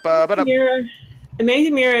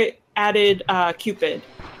 Amazing Mirror added Cupid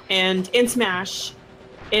and Smash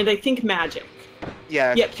and I think Magic.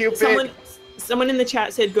 Yeah, Yeah, Cupid. someone in the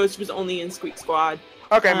chat said Ghost was only in Squeak Squad.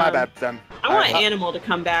 Okay, my bad then. I want Animal to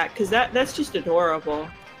come back because that's just adorable.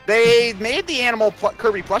 They made the Animal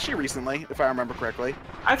Kirby plushie recently, if I remember correctly.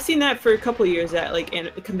 I've seen that for a couple years at like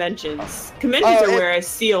conventions. Conventions are where I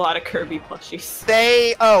see a lot of Kirby plushies.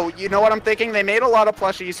 You know what I'm thinking? They made a lot of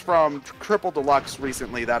plushies from Triple Deluxe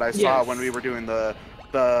recently that I saw when we were doing the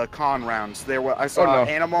con rounds. I saw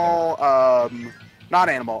Animal, not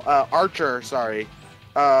Animal, Archer. Sorry,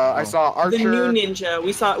 I saw Archer. The new Ninja.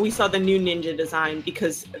 We saw the new Ninja design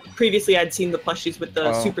because previously I'd seen the plushies with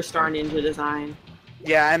the Superstar Ninja design.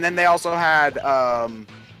 Yeah, and then they also had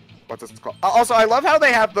what's this called? Also, I love how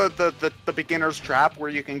they have the beginner's trap where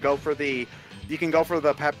you can go for the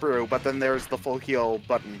pet brew, but then there's the full heal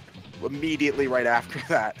button immediately right after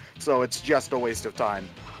that. So it's just a waste of time.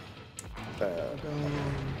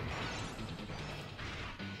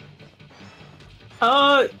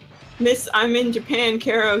 Miss I'm in Japan,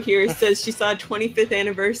 Karo here says she saw a 25th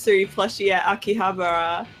anniversary plushie at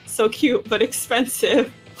Akihabara. So cute, but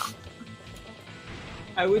expensive.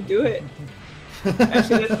 I would do it.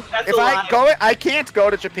 Actually, that's If a I lie. go, I can't go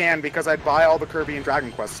to Japan because I'd buy all the Kirby and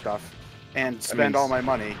Dragon Quest stuff and spend all my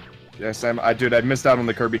money. Yeah, Sam, I missed out on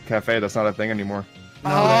the Kirby Cafe. That's not a thing anymore.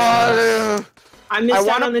 I missed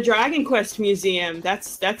out on the Dragon Quest Museum.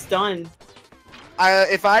 That's done.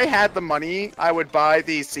 If I had the money, I would buy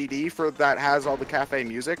the CD that has all the cafe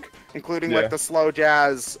music, including like the slow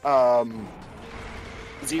jazz.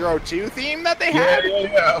 02 theme that they Yeah, had.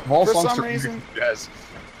 yeah. Of all For songs some from reason. Yes.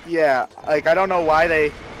 Yeah, like I don't know why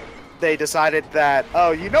they decided that.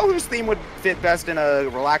 Oh, you know whose theme would fit best in a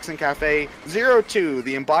relaxing cafe? 02,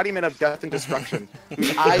 the embodiment of death and destruction,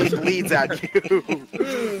 whose eyes bleeds at you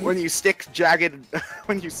when you stick jagged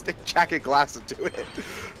glass into it.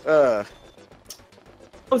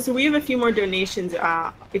 Oh, so we have a few more donations.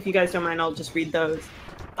 If you guys don't mind, I'll just read those.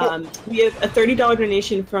 We have a $30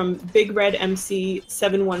 donation from Big Red MC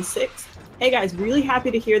 716. Hey guys, really happy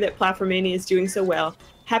to hear that Platformania is doing so well.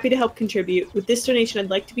 Happy to help contribute. With this donation, I'd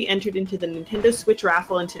like to be entered into the Nintendo Switch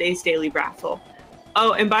raffle and today's daily raffle.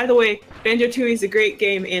 Oh, and by the way, Banjo-Tooie is a great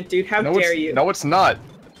game, AntDude. How dare you? No, it's not.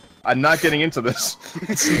 I'm not getting into this.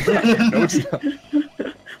 No, it's not.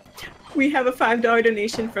 We have a $5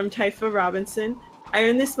 donation from Typha Robinson. I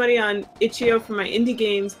earned this money on itch.io for my indie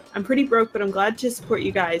games. I'm pretty broke, but I'm glad to support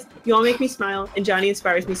you guys. You all make me smile, and Johnny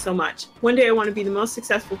inspires me so much. One day I want to be the most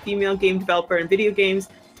successful female game developer in video games,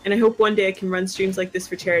 and I hope one day I can run streams like this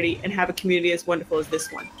for charity and have a community as wonderful as this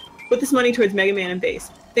one. Put this money towards Mega Man and Bass.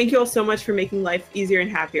 Thank you all so much for making life easier and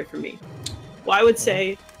happier for me. Well, I would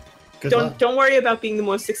say, don't worry about being the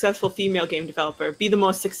most successful female game developer. Be the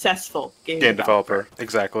most successful game developer.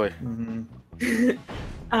 Exactly. Mm-hmm.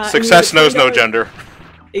 Success knows no gender.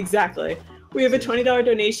 Exactly. We have a $20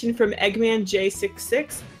 donation from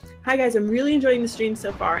EggmanJ66. Hi guys, I'm really enjoying the stream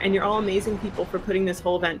so far, and you're all amazing people for putting this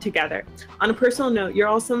whole event together. On a personal note, you're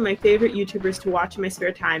all some of my favorite YouTubers to watch in my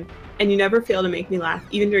spare time, and you never fail to make me laugh,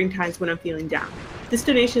 even during times when I'm feeling down. This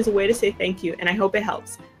donation is a way to say thank you, and I hope it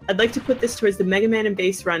helps. I'd like to put this towards the Mega Man and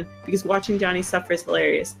Bass run, because watching Johnny suffer is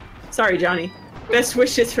hilarious. Sorry, Johnny. Best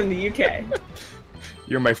wishes from the UK.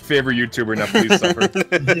 You're my favorite YouTuber, now please suffer.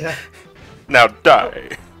 Yeah. Now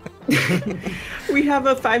die. We have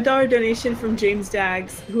a $5 donation from James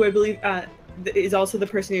Daggs, who I believe is also the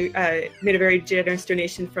person who made a very generous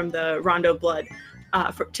donation from the Rondo Blood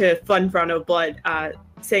to fund Rondo Blood,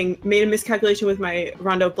 saying, made a miscalculation with my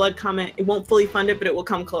Rondo Blood comment. It won't fully fund it, but it will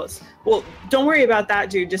come close. Well, don't worry about that,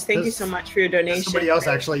 dude. Just thank you so much for your donation. Somebody else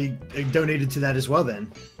actually donated to that as well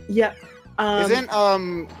then. Yep. Isn't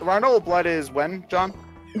Rondo Blood is when, John?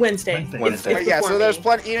 Wednesday. Wednesday. It's Yeah, so before there's me.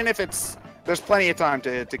 plenty. Even if there's plenty of time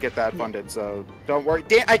to get that funded. So don't worry.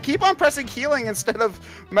 I keep on pressing healing instead of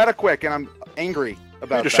MetaQuick, and I'm angry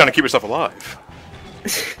about You're just that. trying to keep yourself alive.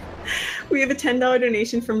 We have a $10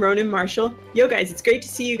 donation from Ronan Marshall. Yo guys, it's great to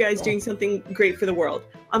see you guys doing something great for the world.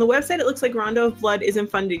 On the website, it looks like Rondo of Blood isn't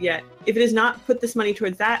funded yet. If it is not, put this money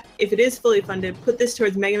towards that. If it is fully funded, put this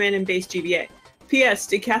towards Mega Man and Bass GBA. P.S.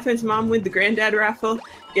 Did Catherine's mom win the Granddad raffle?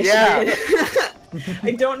 Yes, Yeah. she did.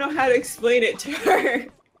 I don't know how to explain it to her.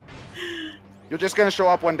 You're just gonna show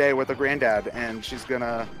up one day with a granddad, and she's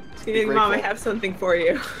gonna. be Mom, I grateful. have something for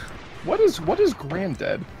you. What is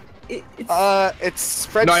Granddad? It's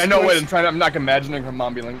Fred's. No, I know choice. what I'm not imagining her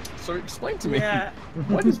mom being like, so explain to me. Yeah.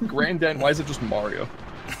 What is Granddad? Why is it just Mario?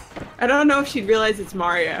 I don't know if she'd realize it's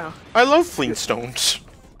Mario. I love Flintstones.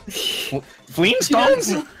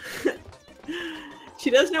 Flintstones? She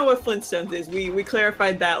does know what Flintstones is. We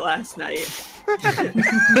clarified that last night.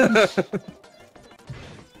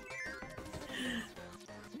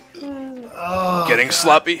 Oh, Getting God.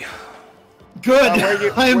 sloppy. Good.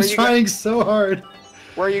 where I am you trying so hard.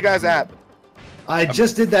 Where are you guys at? I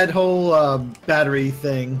just did that whole battery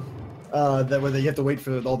thing. That where you have to wait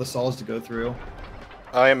for all the saws to go through.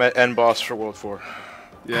 I am at end boss for World 4.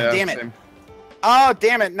 Yeah. Damn it. Same. Oh,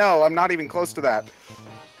 damn it! No, I'm not even close to that.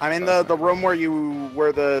 I'm in the room where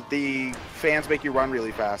the fans make you run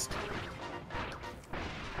really fast.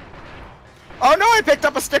 Oh no! I picked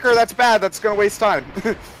up a sticker. That's bad. That's gonna waste time.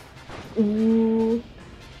 Ooh.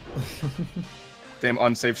 Damn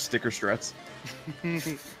unsafe sticker strats. Yeah,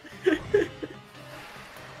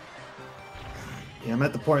 I'm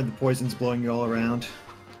at the point the poison's blowing you all around.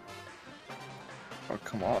 Oh,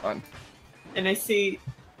 come on. And I see,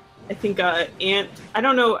 I think Ant, I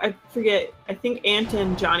don't know, I forget, I think Ant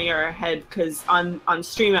and Johnny are ahead because on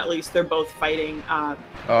stream at least they're both fighting. Oh.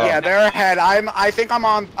 Yeah, they're ahead. I think I'm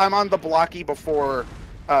on the blocky before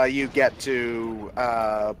you get to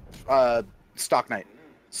Stock Night.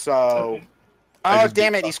 So, Okay. oh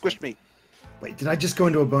damn it! He squished me. Wait, did I just go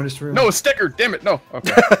into a bonus room? No, a sticker! Damn it, no.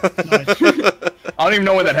 Okay. I don't even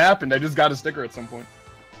know when that happened. I just got a sticker at some point.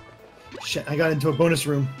 Shit, I got into a bonus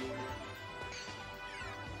room.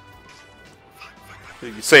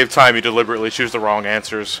 You save time, you deliberately choose the wrong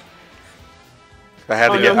answers. I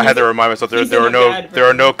had Oh, to no, I had to remind myself he's there in are a no bad there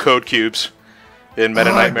are no version. code cubes in Meta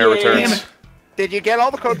Oh, Nightmare yeah, Returns. damn it. Did you get all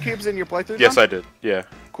the code cubes in your playthrough? Yes, John? I did. Yeah,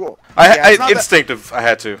 Cool. I Yeah, it's not that- instinctive. I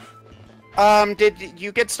had to. Did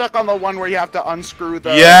you get stuck on the one where you have to unscrew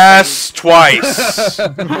the... Yes, twice.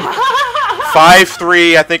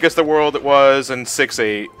 5-3, I think is the world it was, and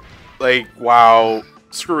 6-8. Like, wow.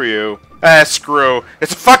 Screw you. Screw.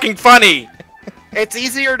 It's fucking funny! It's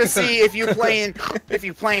easier to see if you play in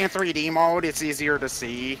 3D mode. It's easier to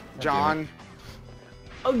see, John.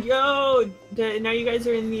 Oh, yo! Now you guys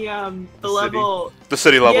are in the level. The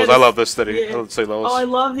city levels. Yeah, I love this city. yeah. I love the city levels. Oh, I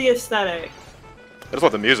love the aesthetic. I just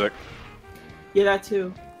love the music. Yeah, that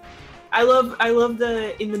too. I love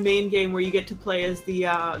in the main game where you get to play as the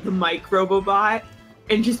mic Robobot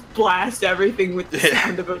and just blast everything with the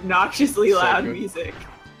sound of obnoxiously loud music.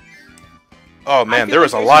 Oh man, there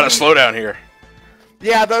was a lot of slowdown here.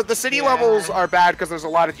 Yeah, the city levels are bad because there's a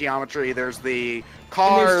lot of geometry. There's the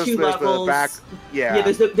cars, there's the back. Yeah.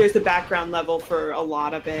 Yeah, there's the background level for a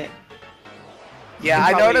lot of it. Yeah,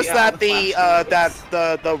 I noticed that the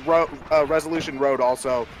resolution road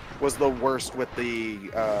also was the worst with the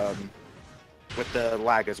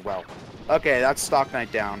lag as well. Okay, that's Stock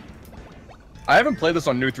Knight down. I haven't played this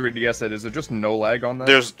on new 3DS yet. Is there just no lag on that?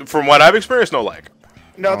 There's, from what I've experienced, no lag.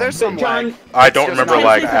 No, there's some lag. I don't remember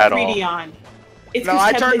lag at all. No,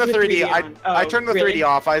 I turned the 3D. I turned the 3D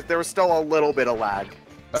off. There was still a little bit of lag.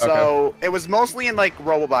 Okay. So it was mostly in like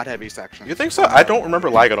Robobot heavy sections. You think so? I don't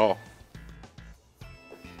remember lag at all.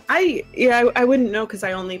 I wouldn't know because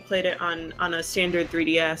I only played it on a standard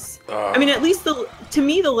 3DS. I mean, at least to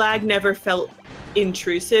me the lag never felt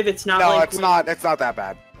intrusive. It's not. No, like it's not. It's not that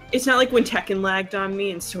bad. It's not like when Tekken lagged on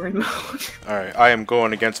me in story mode. All right, I am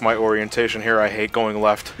going against my orientation here. I hate going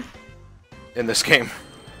left in this game.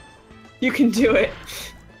 You can do it.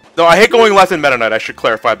 No, I hate going left in Meta Knight. I should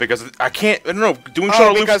clarify because I can't. I don't know. Doing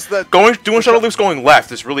shuttle loops, doing shuttle loops going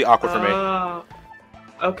left is really awkward for me. Oh,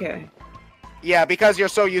 okay. Yeah, because you're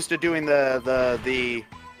so used to doing the.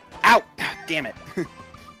 Ow! Damn it.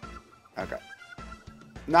 Okay.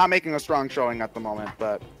 Not making a strong showing at the moment,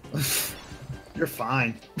 but. You're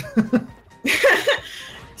fine.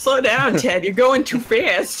 Slow down, Ted. You're going too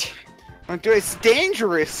fast. It's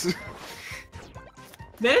dangerous.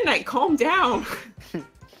 Meta Knight, calm down.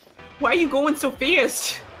 Why are you going so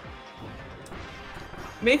fast?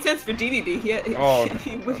 Made sense for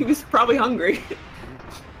DDD. He was probably hungry.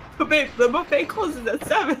 But the buffet closes at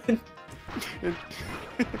 7.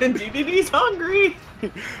 And DDD's hungry.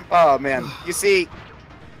 Oh man, you see,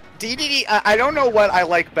 DDD. I don't know what I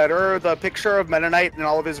like better: the picture of Meta Knight and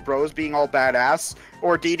all of his bros being all badass,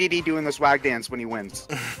 or DDD doing the swag dance when he wins.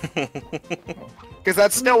 Because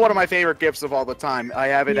that's still one of my favorite gifs of all the time. I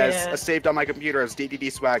have it as saved on my computer as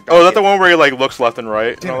DDD swag. Oh, is that the one where he like looks left and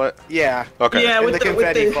right and all that? Yeah. Okay. Yeah, with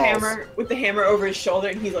the hammer over his shoulder,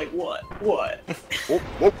 and he's like, "What? What?" Whoop,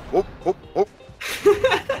 whoop, whoop, whoop, whoop.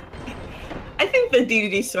 I think the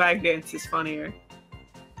DDD swag dance is funnier.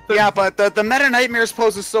 Yeah, but the Meta Nightmares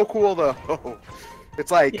pose is so cool though.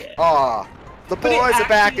 It's like, the boys are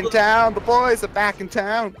back in town. The boys are back in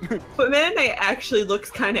town. But Meta Knight actually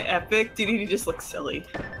looks kind of epic. DDD just looks silly.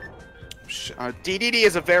 DDD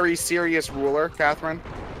is a very serious ruler, Catherine.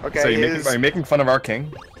 Okay. So are you making fun of our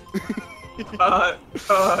king? No.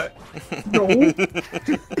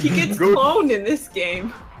 He gets cloned in this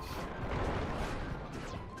game.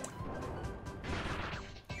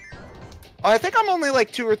 I think I'm only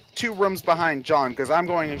like two rooms behind John because I'm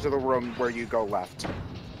going into the room where you go left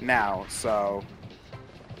now, so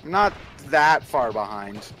I'm not that far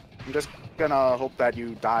behind. I'm just gonna hope that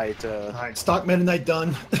you die to. All right, Stock Meta Knight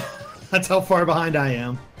done. That's how far behind I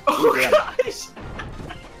am. Oh gosh.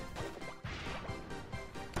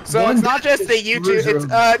 So it's not just the YouTube. It's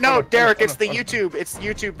no, Derek. It's the YouTube. It's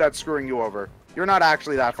YouTube that's screwing you over. You're not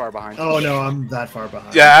actually that far behind. Oh no, I'm that far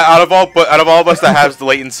behind. Yeah, out of all of us that has the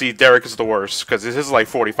latency, Derek is the worst because his is like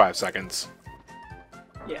 45 seconds.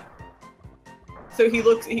 Yeah. So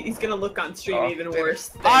he's gonna look on stream even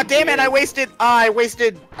worse. Damn it! I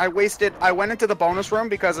went into the bonus room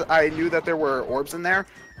because I knew that there were orbs in there,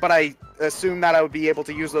 but I assumed that I would be able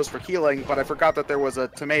to use those for healing. But I forgot that there was a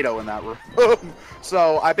tomato in that room.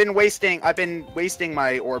 So I've been wasting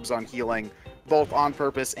my orbs on healing, both on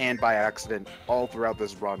purpose and by accident, all throughout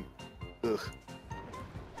this run. Ugh.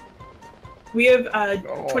 We have a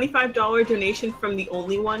 $25 donation from the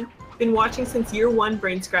only one. Been watching since year 1,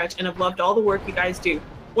 Brain Scratch, and I've loved all the work you guys do.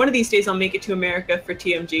 One of these days I'll make it to America for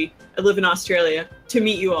TMG. I live in Australia to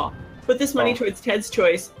meet you all. Put this money towards Ted's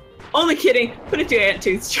choice. Only kidding. Put it to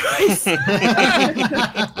AntDude's choice.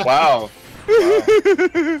 Wow.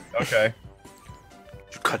 Okay.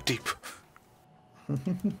 You cut deep.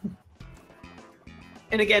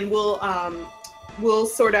 And again, we'll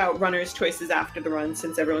sort out runners' choices after the run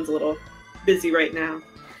since everyone's a little busy right now.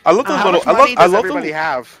 I love the little. How much money does everybody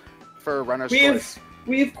have? for runner's We choice?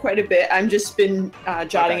 have quite a bit. I've just been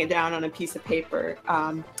jotting it down on a piece of paper.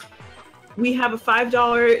 We have a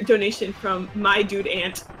 $5 donation from my dude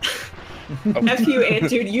Ant. F you,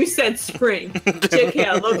 AntDude. You said spring. JK,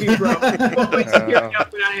 I love you, bro. Always cheer me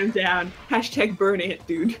up when I am down. Hashtag burn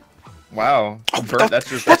AntDude. Wow. Oh, That's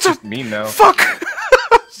just mean now. Fuck!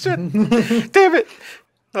 Shit. Damn it!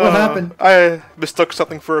 What happened? I mistook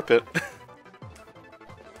something for a pit.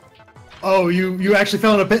 Oh, you actually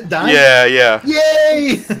fell in a pit and died? Yeah.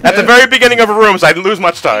 Yay! At the very beginning of a room, so I didn't lose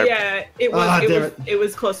much time. Yeah, it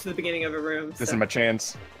was close to the beginning of a room. This is my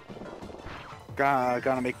chance.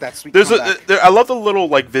 Gonna make that sweet There's comeback. I love the little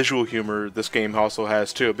like visual humor this game also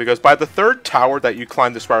has too, because by the third tower that you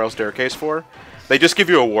climb the spiral staircase for, they just give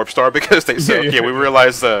you a warp star because they say, okay, we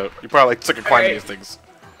realize you're probably like sick of climbing these things.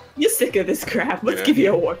 You're sick of this crap. Let's give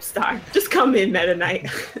you a warp star. Just come in, Meta Knight.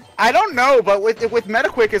 I don't know, but with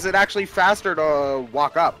MetaQuick, is it actually faster to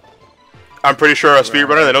walk up? I'm pretty sure a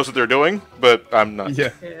speedrunner that knows what they're doing, but I'm not. Yeah.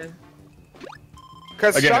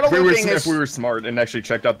 Because Again, shuttle looping if we were smart and actually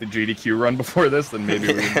checked out the GDQ run before this, then maybe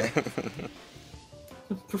we would.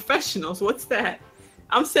 Professionals, what's that?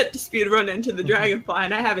 I'm set to speedrun Into the Dragonfly,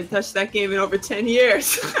 and I haven't touched that game in over 10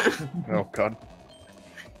 years. Oh god.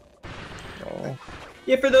 Oh.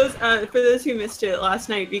 Yeah, for those who missed it last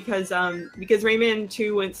night, because Rayman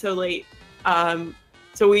 2 went so late,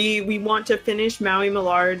 so we want to finish Maui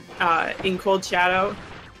Millard in Cold Shadow,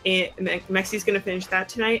 and Mexi's gonna finish that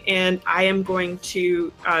tonight, and I am going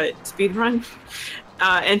to speedrun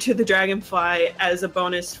Enter the Dragonfly as a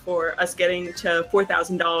bonus for us getting to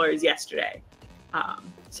 $4,000 yesterday.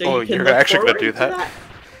 So you're actually gonna do that?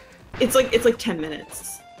 It's like 10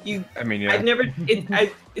 minutes. I mean, yeah. I've never.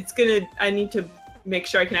 I need to make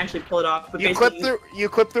sure I can actually pull it off. But you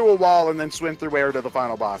clip through a wall and then swim through air to the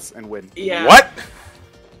final boss and win. Yeah. What?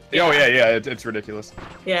 Yeah. Oh yeah. It's ridiculous.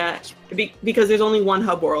 Yeah, because there's only one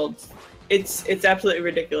hub world. It's absolutely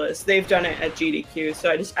ridiculous. They've done it at GDQ,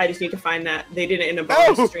 so I just need to find that. They did it in a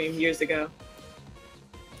bonus stream years ago.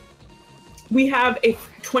 We have a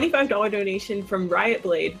 $25 donation from Riot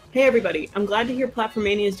Blade. Hey everybody, I'm glad to hear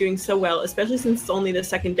Platformania is doing so well, especially since it's only the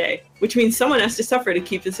second day, which means someone has to suffer to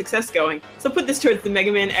keep the success going. So put this towards the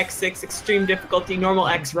Mega Man X6 Extreme Difficulty Normal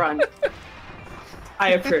X run. I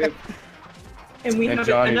approve. And we have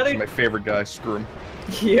Johnny another. is my favorite guy. Screw him.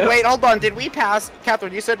 Yep. Wait, hold on. Did we pass,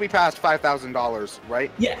 Catherine? You said we passed $5,000,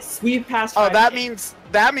 right? Yes, we passed. Oh, 5K.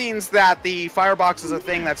 that means that the firebox is a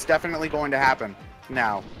thing that's definitely going to happen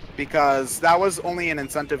now, because that was only an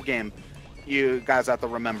incentive game. You guys have to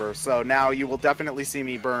remember. So now you will definitely see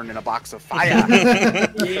me burn in a box of fire.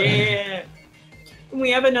 Yeah. We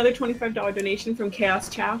have another $25 donation from Chaos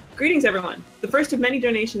Chow. Greetings, everyone. The first of many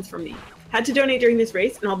donations from me. Had to donate during this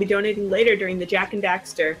race, and I'll be donating later during the Jack and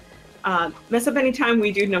Daxter. Mess up anytime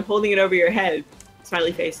we do, and I'm holding it over your head.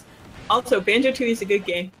 Smiley face. Also, Banjo-Tooie is a good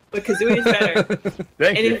game, but Kazooie is better.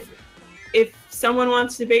 Thank you. If someone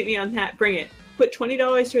wants to bait me on that, bring it. Put $20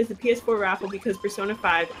 towards the PS4 raffle because Persona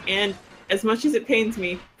 5, and as much as it pains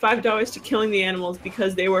me, $5 to Killing the Animals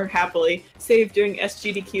because they were happily saved during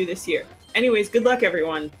SGDQ this year. Anyways, good luck,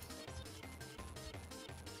 everyone.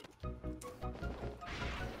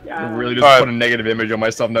 I really just put a negative image on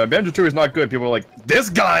myself now. Banjo-Tooie is not good. People are like, this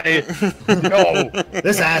guy! No!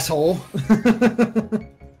 This asshole.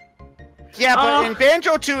 Yeah, but in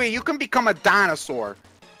Banjo-Tooie, you can become a dinosaur.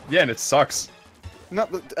 Yeah, and it sucks. No,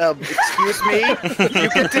 excuse me? You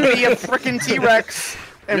get to be a frickin' T-Rex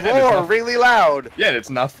and roar really loud. Yeah, and it's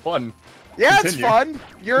not fun. Yeah, Continue. it's fun.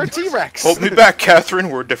 You're a T-Rex. Hold me back, Catherine.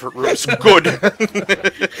 We're different rooms. Good.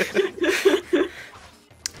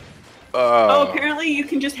 Apparently you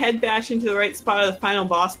can just head bash into the right spot of the final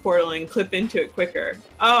boss portal and clip into it quicker.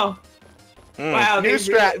 Oh. Wow. New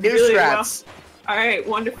strats. All right,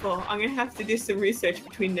 wonderful. I'm gonna have to do some research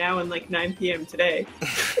between now and like 9 p.m. today.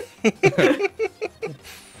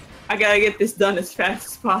 I gotta get this done as fast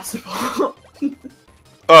as possible.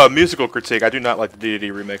 Musical critique. I do not like the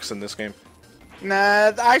DDD remix in this game.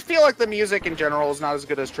 Nah, I feel like the music in general is not as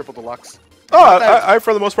good as Triple Deluxe. Oh, I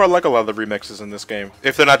for the most part like a lot of the remixes in this game,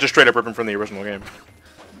 if they're not just straight up ripping from the original game.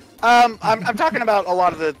 I'm talking about a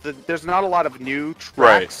lot of the there's not a lot of new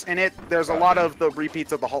tracks in it. There's a lot of the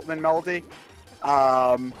repeats of the Haltman melody.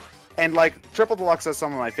 And like Triple Deluxe has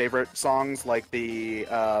some of my favorite songs, like the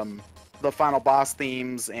final boss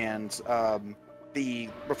themes and the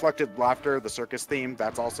Reflected Laughter, the circus theme.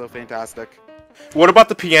 That's also fantastic. What about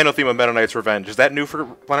the piano theme of Meta Knight's Revenge? Is that new for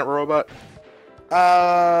Planet Robobot?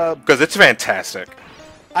 Because it's fantastic.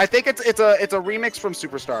 I think it's a remix from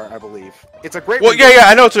Superstar, I believe. It's a great. Well, rendition. yeah,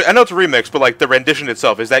 I know it's a remix, but like the rendition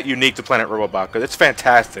itself, is that unique to Planet Robobot? Because it's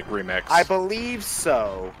fantastic remix. I believe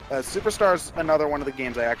so. Superstar's another one of the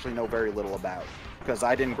games I actually know very little about because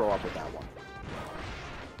I didn't grow up with that one.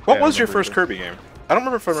 What was your first Kirby game? I don't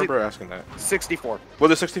remember if I remember asking that. 64.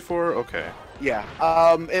 Was it 64? Okay. Yeah.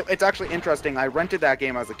 It's actually interesting. I rented that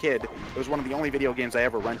game as a kid. It was one of the only video games I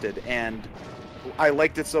ever rented, and I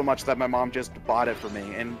liked it so much that my mom just bought it for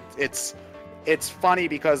me. And it's funny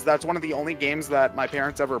because that's one of the only games that my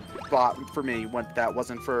parents ever bought for me that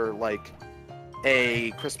wasn't for like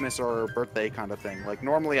a Christmas or birthday kind of thing. Like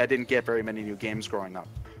normally I didn't get very many new games growing up.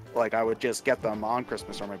 Like I would just get them on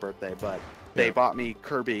Christmas or my birthday, but they bought me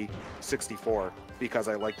Kirby 64 because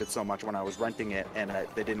I liked it so much when I was renting it, and I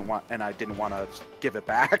didn't want to give it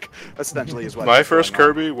back. Essentially, is what. My first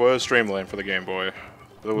Kirby was Dreamland for the Game Boy.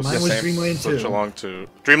 Mine was Dreamland 2. Such a long 2.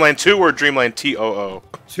 Dreamland 2 or Dreamland TOO?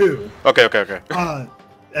 2. Okay.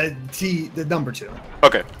 The number 2.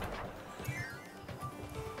 Okay.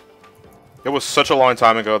 It was such a long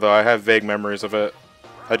time ago, though. I have vague memories of it.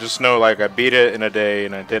 I just know, like, I beat it in a day,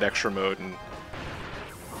 and I did extra mode, and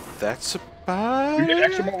that's about. You did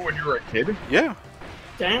extra mode when you were a kid? Yeah.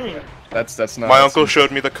 Dang. That's not. My uncle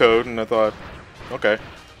showed me the code, and I thought, okay.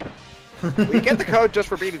 We get the code just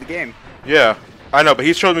for beating the game. Yeah. I know, but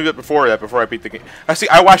he showed me it before I beat the game.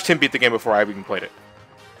 I watched him beat the game before I even played it.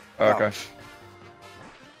 Okay.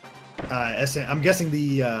 I'm guessing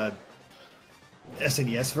the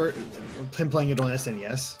SNES him playing it on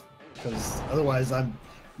SNES, because otherwise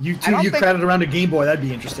you crowded around a Game Boy. That'd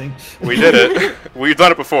be interesting. We did it. We've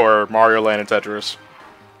done it before. Mario Land and Tetris.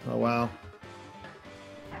 Oh wow.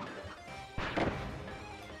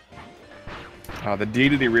 The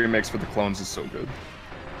DDD remix for the clones is so good.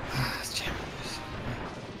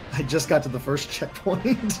 I just got to the first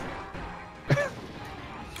checkpoint.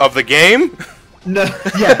 Of the game? No,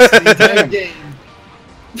 yes, the entire game.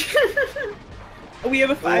 We have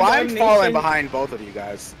a $5 Well, I'm donation. falling behind both of you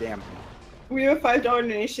guys. Damn. We have a $5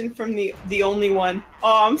 donation from the only one.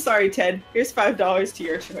 Oh, I'm sorry, Ted. Here's $5 to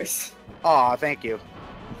your choice. Aw, thank you.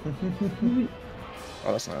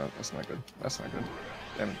 Oh, that's not good. That's not good.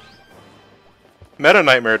 Damn it. Meta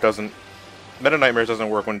Nightmares doesn't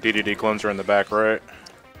work when DDD clones are in the back, right?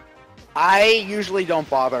 I usually don't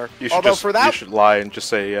bother. You should lie and just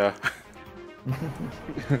say yeah.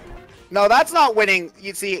 No, that's not winning.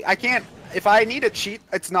 You see, I can't. If I need a cheat,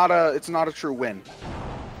 it's not a true win.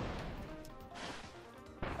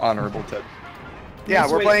 Honorable Ted. Yeah,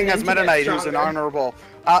 Just we're wait playing for as him to Meta get Knight, who's an stronger. honorable.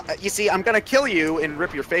 You see, I'm gonna kill you and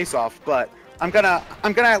rip your face off, but I'm gonna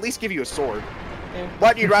at least give you a sword. Yeah.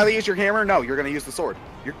 What? You'd rather use your hammer? No, you're gonna use the sword.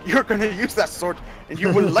 You're gonna use that sword, and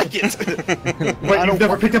you wouldn't like it. What, you've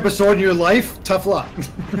never picked up a sword in your life? Tough luck.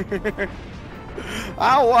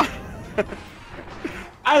 I don't want.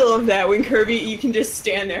 I love that when Kirby, you can just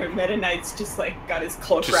stand there and Meta Knight's just like got his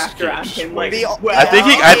cloak Just wrapped around keeps him, like. waiting. Well,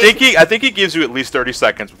 I think he gives you at least 30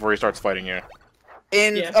 seconds before he starts fighting you.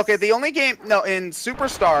 Yes. Okay, the only game in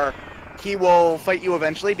Superstar, he will fight you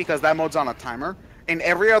eventually because that mode's on a timer. In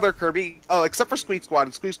every other Kirby, except for Squeak Squad.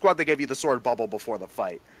 In Squeak Squad, they give you the sword bubble before the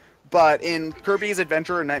fight. But in Kirby's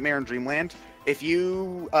Adventure and Nightmare and Dreamland, if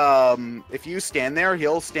you stand there,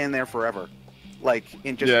 he'll stand there forever. Like,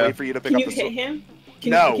 and just wait for you to pick up the sword. Can you hit him?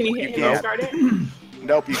 No, Can you you hit him can't. and start it?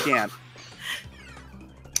 Nope, you can't.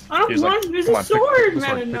 I don't He's like, want. There's come a on, pick sword, up the Meta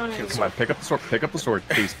sword. Knight. Come on, pick up the sword. Pick up the sword,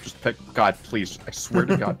 please. Just pick. God, please. I swear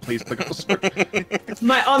to God, please pick up the sword.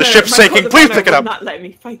 My honor, ship's my sinking. code of Please honor pick it will up. Not let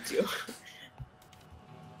me fight you.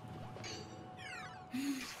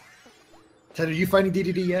 Ted, are you fighting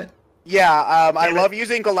DDD yet? Yeah, I love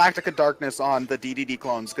using Galactica Darkness on the DDD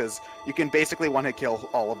clones because you can basically one-hit kill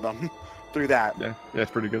all of them through that. Yeah,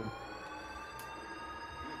 it's pretty good.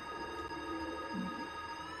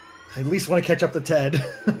 I at least want to catch up to Ted.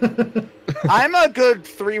 I'm a good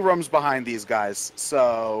 3 rooms behind these guys,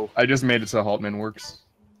 so I just made it so Haltman works.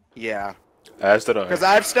 yeah. As did I. Because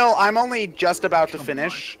I'm only just about to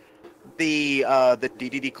finish the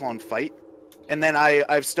DDD clone fight, and then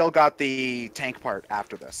I've still got the tank part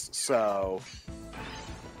after this. So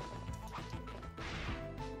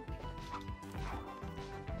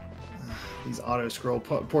These auto scroll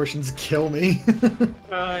portions kill me.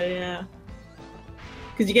 Yeah.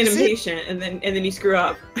 Because you get impatient and then you screw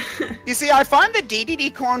up. you see, I find the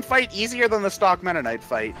DDD clone fight easier than the stock Meta Knight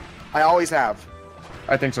fight. I always have.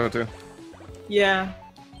 I think so too. Yeah.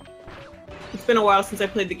 It's been a while since I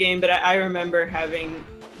played the game, but I remember having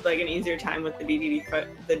like an easier time with the DDD fight,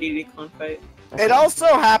 the DDD clone fight. It also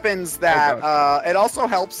happens that it also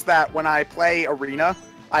helps that when I play Arena,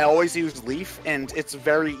 I always use Leaf, and it's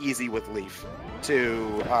very easy with Leaf.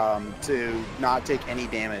 to not take any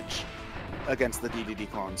damage against the DDD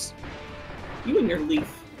clones. You and your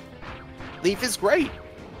Leaf. Leaf is great.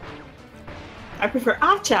 I prefer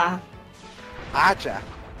Acha. Acha.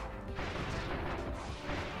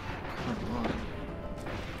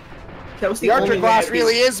 That was The the archer only way class I'd be-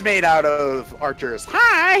 really is made out of archers.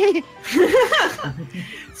 Hi!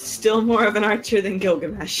 Still more of an archer than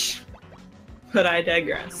Gilgamesh. But I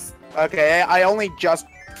digress. Okay, I only just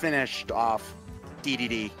finished off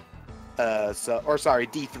DDD.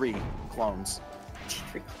 D3 clones.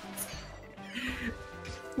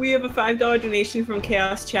 We have a $5 donation from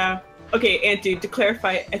Chaos Chow. Okay, AntDude, to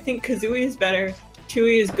clarify, I think Kazooie is better.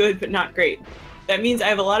 Tui is good, but not great. That means I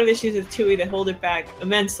have a lot of issues with Tui that hold it back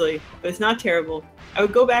immensely, but it's not terrible. I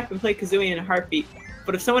would go back and play Kazooie in a heartbeat.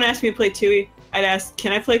 But if someone asked me to play Tui, I'd ask,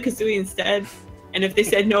 can I play Kazooie instead? And if they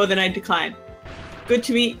said no, then I'd decline. Good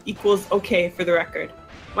to me equals okay for the record.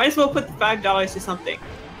 Might as well put the $5 to something.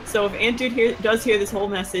 So if AntDude does hear this whole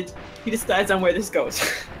message, he decides on where this goes.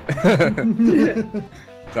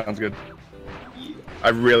 Sounds good. I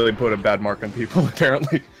really put a bad mark on people,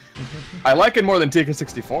 apparently. I like it more than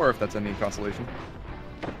TK64, if that's any consolation.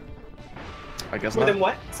 I guess More not. than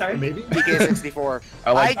what? Sorry? Maybe. DK64.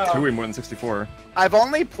 I like I- Tui more than 64. I've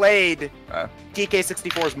only played Ah.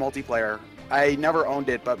 DK64's multiplayer. I never owned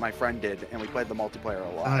it, but my friend did, and we played the multiplayer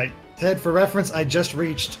a lot. Alright, Ted, for reference, I just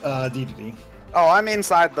reached DDD. Oh, I'm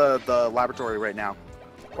inside the laboratory right now.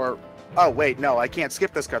 Or, oh wait, no, I can't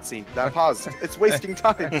skip this cutscene. That pause. It's wasting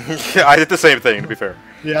time. Yeah, I did the same thing, to be fair.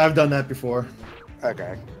 Yeah, I've done that before.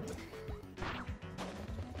 Okay.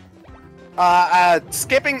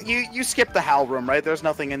 Skipping, you skipped the HAL room, right? There's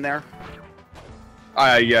nothing in there?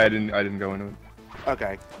 Yeah, I didn't go into it.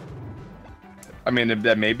 Okay. I mean,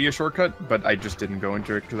 that may be a shortcut, but I just didn't go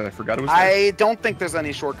into it because I forgot it was there. I don't think there's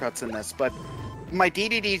any shortcuts in this, but my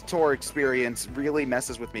DDD tour experience really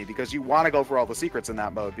messes with me because you want to go for all the secrets in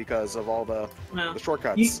that mode because of all the Well,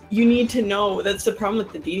 shortcuts. you need to know, that's the problem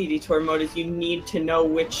with the DDD tour mode, is you need to know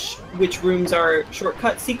which rooms are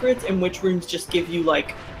shortcut secrets and which rooms just give you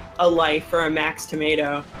like a life or a max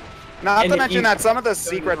tomato. Not and to if mention you- that some of the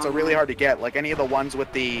secrets are really hard to get, like any of the ones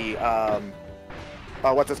with the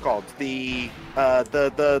what's it called? The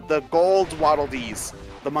gold Waddle Dees,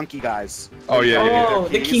 the monkey guys. Oh, yeah. Oh,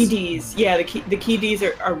 the key keys. Ds. Yeah, the key Ds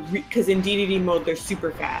are because in DDD mode they're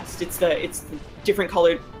super fast. It's the different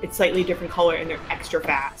colored, it's slightly different color and they're extra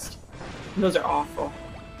fast. And those are awful.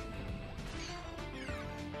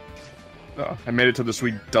 Oh, I made it to the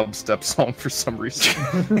sweet dubstep song for some reason.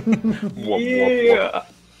 Yeah.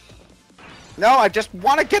 No, I just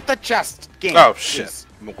want to get the chest game. Oh, shit.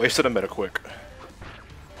 please. Wasted a minute quick.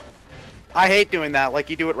 I hate doing that. Like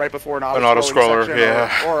you do it right before an An auto auto-scroller, section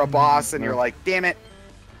yeah. or a boss, and you're like, damn it.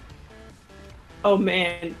 Oh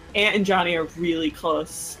man, Ant and Johnny are really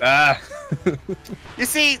close. Ah. You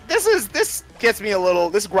see, this gets me a little.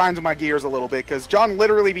 This grinds my gears a little bit because John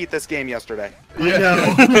literally beat this game yesterday. I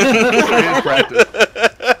know. In practice.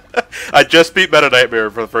 I just beat Meta Nightmare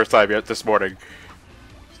for the first time yet this morning.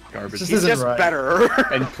 Garbage. This He's isn't just right. better.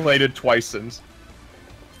 And played it twice since.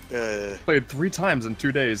 Uh, Played 3 times in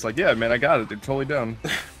 2 days. Like, yeah, man, I got it. They're totally down.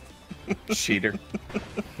 Cheater.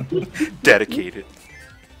 Dedicated.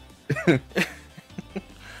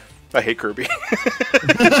 I hate Kirby.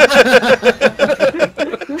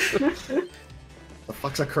 The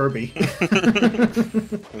fuck's a Kirby?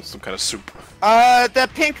 It's some kind of soup. the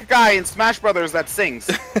pink guy in Smash Brothers that sings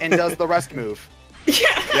and does the rest move. Yeah,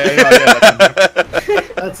 that's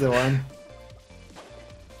That's the one.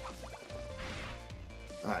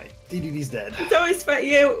 Alright, DDD's dead. It's always fun.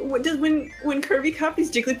 Yeah, what does when Kirby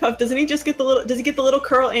copies Jigglypuff, doesn't he just get the little? Does he get the little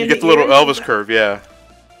curl and You get the little ears? Elvis curve, yeah.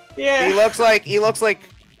 Yeah. He looks like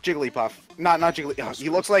Jigglypuff. Not Jiggly. He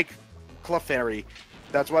looks like Clefairy.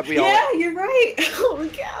 That's what we all. Yeah, you're right. Oh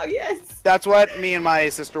cow, yes. That's what me and my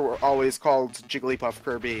sister were always called Jigglypuff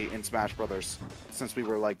Kirby in Smash Brothers since we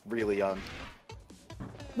were like really young.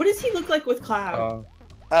 What does he look like with Cloud? With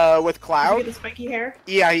Does he Cloud, get the spiky hair?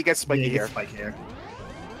 yeah, he gets spiky Yeah, he hair. gets spike hair.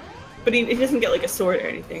 But he doesn't get like a sword or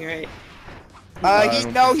anything, right?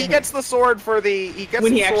 He gets the sword for the. He gets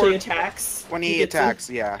When the he sword actually attacks. when he gets attacks.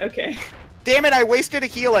 Yeah. it? Okay. Damn it! I wasted a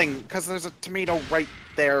healing because there's a tomato right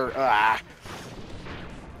there.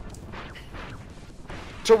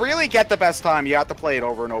 To really get the best time, you have to play it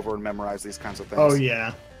over and over and memorize these kinds of things. Oh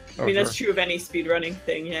yeah. I mean, that's true of any speedrunning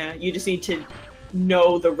thing, yeah. You just need to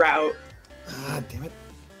know the route. Ah, damn it.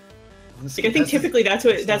 Like, I think typically that's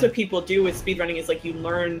what people do with speedrunning is like you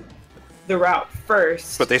learn the route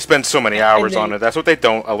first. But they spend so many And hours then- on it. That's what they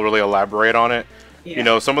don't really elaborate on it. Yeah. You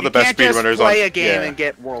know, some of the You best can't just speedrunners play on a game and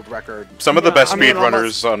get world record. some of the No, best I mean,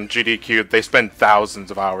 speedrunners on GDQ, they spend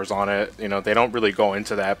thousands of hours on it. You know, they don't really go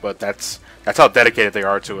into that, but that's how dedicated they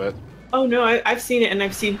are to it. Oh no, I've seen it, and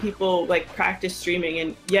I've seen people like practice streaming,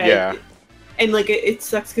 and Yeah. and like it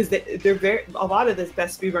sucks because they're a lot of the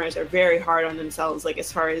best speedrunners are very hard on themselves. Like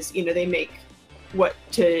as far as they make what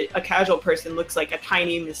to a casual person looks like a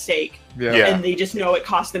tiny mistake, Yeah. and they just know it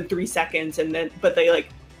cost them 3 seconds, and then but they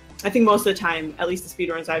I think most of the time, at least the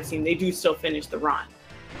speedrunners I've seen, they do still finish the run.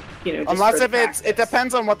 Just Unless for if the it practice.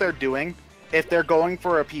 depends on what they're doing. If they're going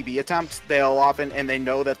for a PB attempt, they'll often, and they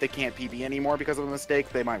know that they can't PB anymore because of a mistake,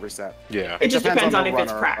 they might reset. Yeah. It just depends on the if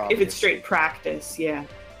it's runner, if it's straight practice. Yeah.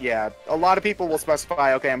 Yeah, a lot of people will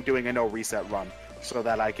specify, okay, I'm doing a no reset run, so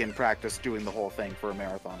that I can practice doing the whole thing for a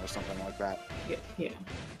marathon or something like that. Yeah.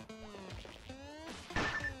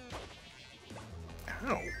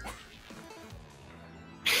 Ow.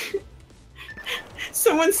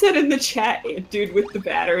 Someone said in the chat, "Dude with the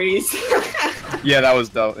batteries." Yeah, that was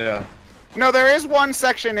dope. Yeah. No, there is one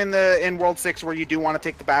section in World 6 where you do want to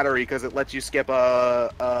take the battery because it lets you skip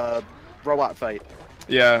a robot fight.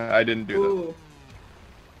 Yeah, I didn't do that. Ooh.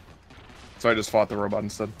 So I just fought the robot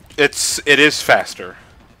instead. It is faster.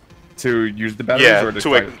 To use the batteries Yeah, or to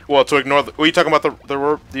fight? to ignore the... Were you talking about the one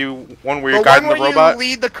where The you're one guiding the where robot? you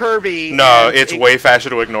lead the Kirby. No, and it's way faster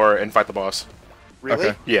to ignore it and fight the boss. Really?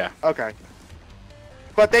 Okay. Yeah. Okay.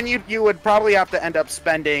 But then you would probably have to end up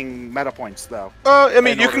spending meta points though. I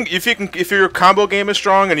mean, if your combo game is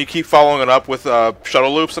strong and you keep following it up with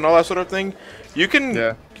shuttle loops and all that sort of thing, you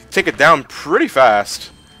can take it down pretty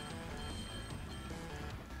fast.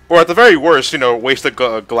 Or at the very worst, waste a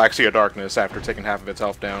Galaxy of Darkness after taking half of its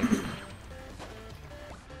health down.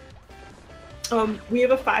 We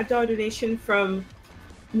have a $5 donation from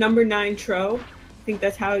number 9 Tro. I think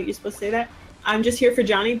that's how you're supposed to say that. I'm just here for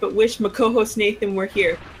Johnny, but wish my co-host Nathan were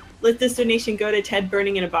here. Let this donation go to Ted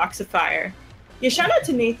burning in a box of fire. Yeah, shout out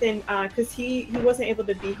to Nathan because he wasn't able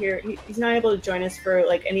to be here. He's not able to join us for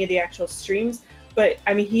any of the actual streams. But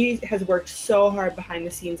I mean, he has worked so hard behind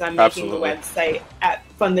the scenes on making the website at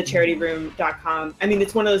fundthecharityroom.com. I mean,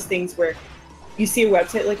 it's one of those things where you see a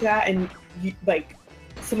website like that, and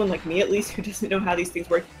someone like me, at least, who doesn't know how these things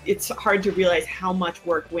work, it's hard to realize how much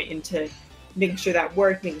work went into making sure that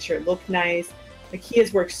worked, making sure it looked nice. He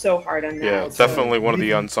has worked so hard on that. Yeah, it's definitely one of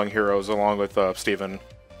the unsung heroes, along with Steven.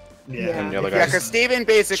 And the other guys. Yeah, because Steven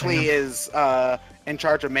basically is in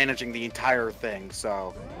charge of managing the entire thing,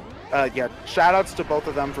 so... yeah, shoutouts to both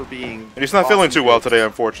of them for being. And he's not feeling too well today,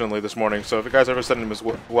 unfortunately, this morning. So if you guys ever send him his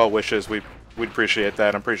well wishes, we'd appreciate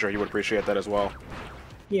that. I'm pretty sure he would appreciate that as well.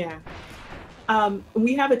 Yeah.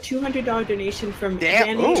 We have a $200 donation from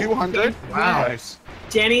Danny. 200? Wow. Nice.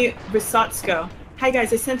 Danny Risotsko. Hi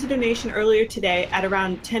guys, I sent a donation earlier today at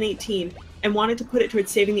around 10:18 and wanted to put it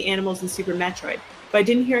towards saving the animals in Super Metroid, but I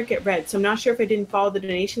didn't hear it get read, so I'm not sure if I didn't follow the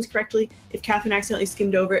donations correctly, if Catherine accidentally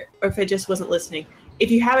skimmed over it, or if I just wasn't listening.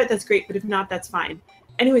 If you have it, that's great, but if not, that's fine.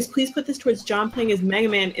 Anyways, please put this towards John playing as Mega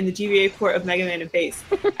Man in the GBA port of Mega Man and Bass.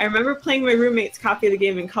 I remember playing my roommate's copy of the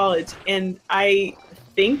game in college, and I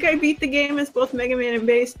think I beat the game as both Mega Man and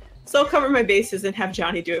Bass, so I'll cover my bases and have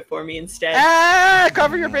Johnny do it for me instead.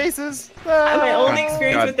 Cover your bases! My only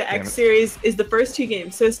experience God with the damn X it. series is the first 2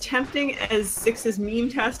 games, so as tempting as 6's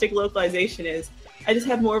meme-tastic localization is, I just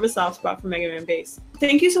have more of a soft spot for Mega Man Bass.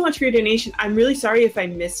 Thank you so much for your donation. I'm really sorry if I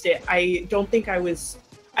missed it. I don't think I saw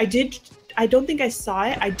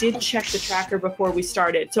it. I did check the tracker before we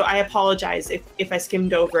started, so I apologize if I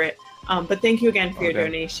skimmed over it. But thank you again for your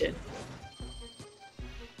donation.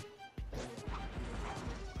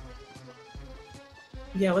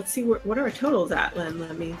 Yeah, let's see what are our totals at, Let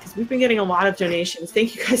me, because we've been getting a lot of donations.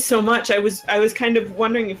 Thank you guys so much. I was kind of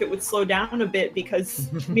wondering if it would slow down a bit because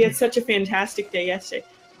we had such a fantastic day yesterday.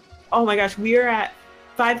 Oh my gosh, we are at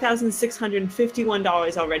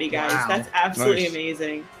 $5,651 already, guys. Wow. That's absolutely Nice.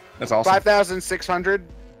 amazing. That's awesome.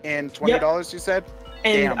 $5,620, you said?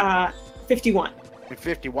 And Damn. 51.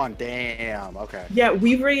 51, damn, okay. Yeah,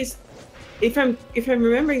 we've raised. If I'm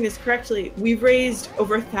remembering this correctly, we've raised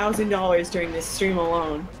over $1,000 during this stream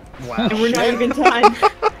alone. Wow. And we're not even done.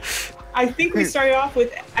 I think we started off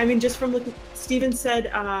with, I mean, just from looking, Steven said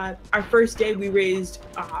our first day we raised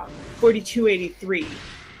 $42.83.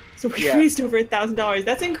 So we raised over $1,000.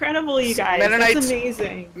 That's incredible, you guys. That's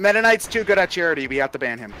amazing. Meta Knight's too good at charity. We have to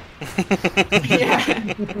ban him.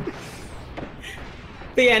 Yeah.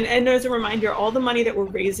 But yeah, and as a reminder, all the money that we're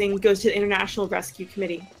raising goes to the International Rescue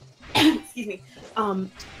Committee. Excuse me,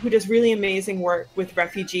 who does really amazing work with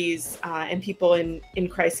refugees and people in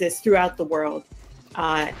crisis throughout the world.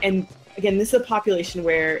 And again, this is a population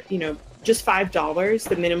where, just $5,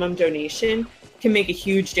 the minimum donation, can make a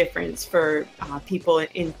huge difference for people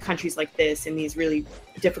in countries like this in these really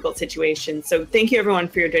difficult situations. So thank you everyone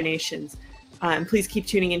for your donations. And please keep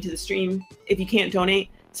tuning into the stream. If you can't donate,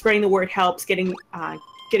 spreading the word helps, getting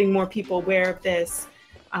more people aware of this.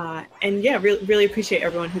 And yeah, really appreciate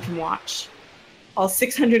everyone who can watch. All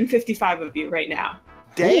 655 of you right now.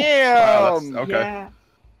 Damn! Wow, okay. Yeah.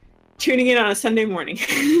 Tuning in on a Sunday morning.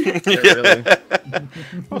 Yeah, really.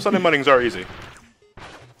 Well, Sunday mornings are easy.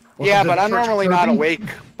 Yeah, Welcome to but the I'm church, normally not Kirby. awake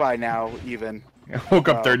by now, even. I woke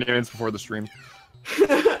up 30 minutes before the stream.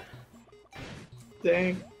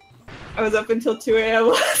 Dang. I was up until 2 a.m.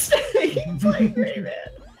 last night playing Rayman.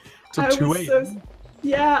 Till I 2 was a.m.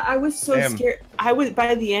 Yeah, I was so Damn. scared.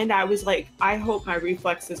 By the end, I was like, I hope my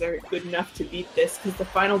reflexes are good enough to beat this, because the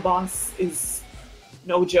final boss is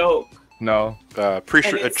no joke. No.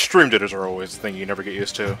 Extreme jitters are always the thing you never get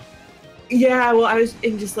used to. Yeah, well, I was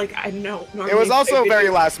in just like, I don't know. It was also very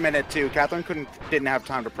loud. last minute too. Catherine didn't have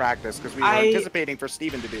time to practice because we were anticipating for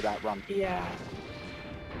Steven to do that run. Yeah.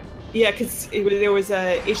 Yeah, because there was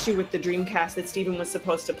a issue with the Dreamcast that Steven was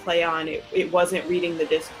supposed to play on. It wasn't reading the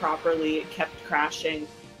disc properly. It kept crashing.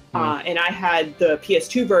 And I had the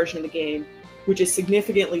PS2 version of the game, which is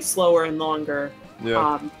significantly slower and longer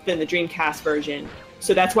than the Dreamcast version.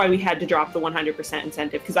 So that's why we had to drop the 100%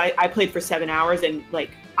 incentive, because I played for 7 hours and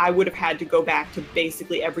like I would have had to go back to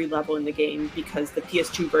basically every level in the game because the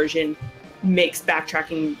PS2 version makes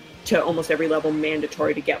backtracking to almost every level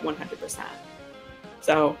mandatory to get 100%.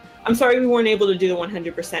 So I'm sorry we weren't able to do the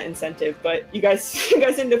 100% incentive, but you guys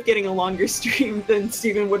ended up getting a longer stream than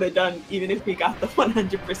Steven would have done even if we got the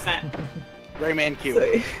 100%. Rayman Q.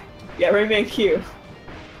 So, yeah, Rayman Q.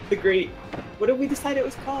 The great. What did we decide it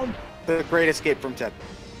was called? The Great Escape from Ted.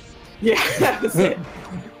 Yeah, that was it.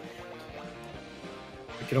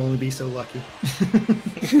 I could only be so lucky.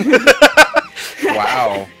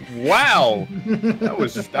 Wow. Wow. That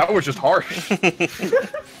was just harsh.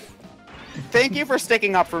 Thank you for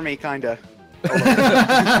sticking up for me, kinda.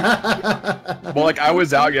 Well, like I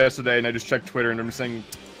was out yesterday and I just checked Twitter and I'm saying,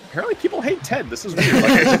 apparently people hate Ted. This is weird.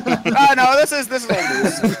 Like, No, this is old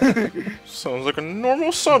news. Sounds like a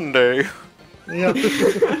normal Sunday. Yeah.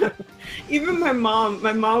 Even my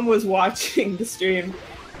mom was watching the stream.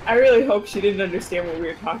 I really hope she didn't understand what we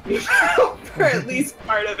were talking about for at least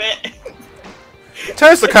part of it.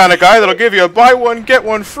 Ted's the kind of guy that'll give you a buy one, get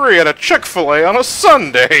one free at a Chick-fil-A on a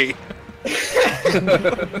Sunday.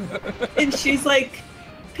 And she's like,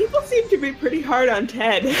 people seem to be pretty hard on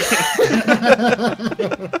Ted.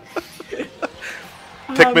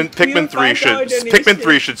 Pikmin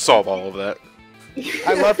 3 should solve all of that.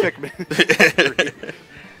 I love Pikmin.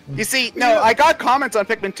 You see, no, I got comments on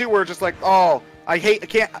Pikmin 2 where it's just like, oh, I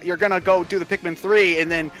can't, you're gonna go do the Pikmin 3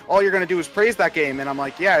 and then all you're gonna do is praise that game. And I'm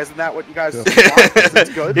like, yeah, isn't that what you guys want? 'Cause it's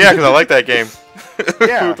good. Yeah, because I like that game.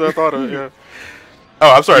 Yeah. I thought of, yeah.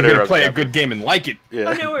 Oh, I'm sorry to you're gonna interrupt. play you. a good game and like it. Yeah.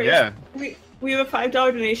 Oh, no worries. Yeah. We have a $5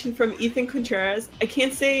 donation from Ethan Contreras. I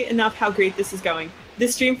can't say enough how great this is going.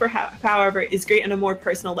 This stream, however, is great on a more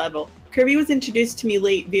personal level. Kirby was introduced to me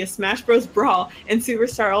late via Smash Bros. Brawl, and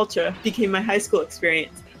Superstar Ultra became my high school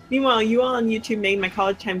experience. Meanwhile, you all on YouTube made my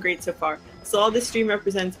college time great so far. So all this stream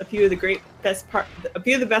represents a few of the best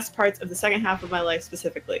parts of the second half of my life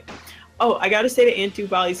specifically. Oh, I gotta say to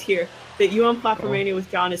AntDude while he's here that you on Platformania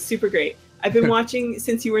with John is super great. I've been watching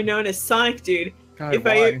since you were known as SonicDude. God, If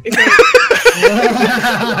why?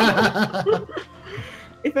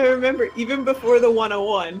 If I remember, even before the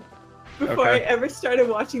 101, before I Okay. ever started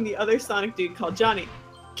watching the other Sonic dude called Johnny.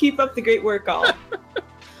 Keep up the great work, all.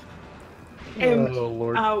 And Oh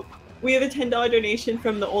Lord. we have a $10 donation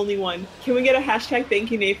from the only one. Can we get a hashtag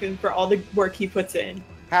thank you, Nathan, for all the work he puts in?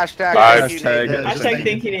 Hashtag. Hashtag. Hashtag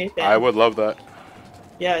thank you, Nathan. I would love that.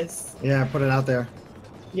 Yes. Yeah, put it out there.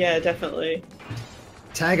 Yeah, definitely.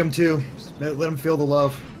 Tag them too. Let them feel the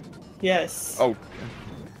love. Yes. Oh.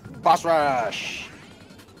 Boss Rush.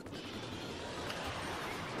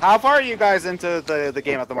 How far are you guys into the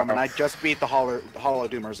game at the moment? I just beat the Hollow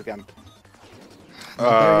Doomers again.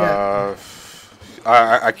 I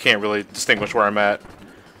can't really distinguish where I'm at.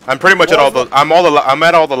 I'm pretty much at all the I'm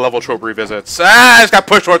at all the level trope revisits. I just got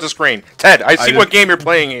pushed towards the screen. Ted, I see what game you're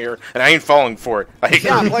playing here, and I ain't falling for it. I hate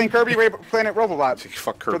Yeah, I'm Kirby. playing Kirby Planet Robobot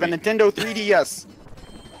Fuck for the Kirby. Nintendo 3DS.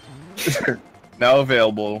 Now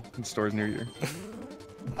available in stores near you.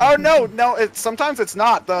 Oh no, sometimes it's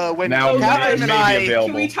not. When Now Catherine it and may be I, available.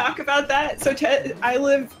 Can we talk about that? So Ted, I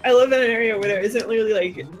live in an area where there isn't really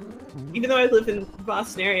like, even though I live in the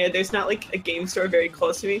Boston area, there's not like a game store very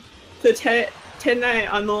close to me. So Ted and I,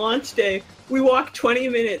 on the launch day, we walked 20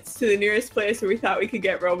 minutes to the nearest place where we thought we could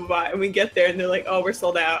get Robobot, and we get there and they're like, oh, we're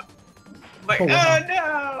sold out. Like, Oh, wow. oh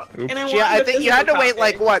no! Oops. And Yeah, I wanted a think you had to physical wait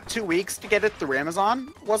like copy. what 2 weeks to get it through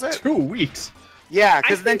Amazon. Was it? 2 weeks. Yeah,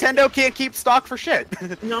 because I think- Nintendo can't keep stock for shit.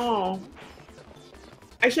 No.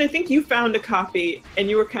 Actually, I think you found a copy, and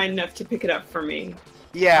you were kind enough to pick it up for me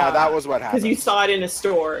Yeah, that was what happened. because you saw it in a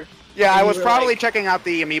store. Yeah, and I you was were probably like- checking out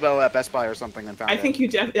the amiibo at Best Buy or something and found I it. think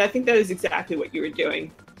I think that is exactly what you were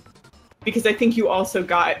doing, because I think you also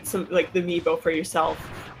got some like the amiibo for yourself,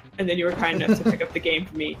 and then you were kind enough to pick up the game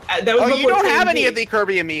for me. That was Oh, you before don't have any 3D. of the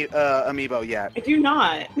Kirby amiibo yet. I do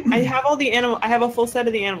not. I have all the animal. I have a full set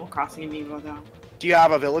of the Animal Crossing amiibo though. Do you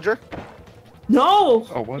have a villager? No.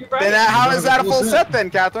 Oh, what? You're right. Then how You is don't have that a a full full set then,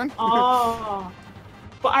 Catherine? Oh.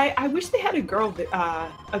 But I wish they had a girl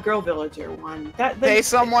villager one. Pay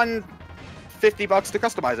someone $50 to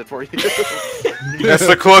customize it for you. That's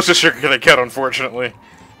the closest you're gonna get, unfortunately.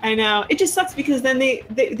 I know. It just sucks because then they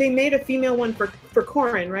made a female one for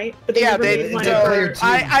Corrin, right? But Yeah, never they. made one so- for-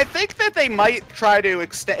 I think that they might try to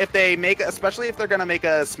extend if they make, especially if they're gonna make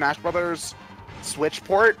a Smash Brothers Switch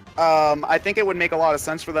port. I think it would make a lot of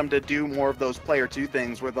sense for them to do more of those Player 2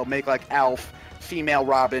 things where they'll make like Alf, female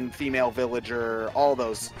Robin, female Villager, all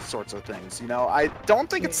those sorts of things. You know, I don't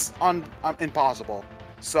think it's impossible.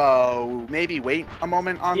 So maybe wait a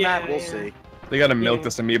moment on Yeah, that. We'll yeah. see. They gotta milk Yeah.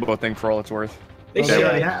 this amiibo thing for all it's worth. They Well, should. they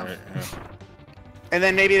already have. And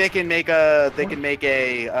then maybe they can make a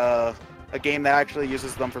game that actually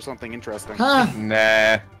uses them for something interesting. Huh?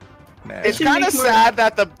 Nah. It's should kind of make more- sad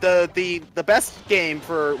that the best game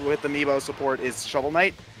with amiibo support is Shovel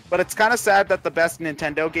Knight, but it's kind of sad that the best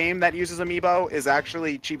Nintendo game that uses amiibo is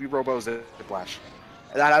actually Chibi Robo's Whiplash.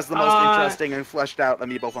 That has the most interesting and fleshed out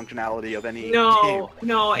amiibo functionality of any game.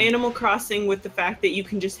 No, Animal Crossing with the fact that you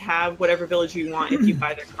can just have whatever village you want if you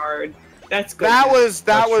buy their card. That's good.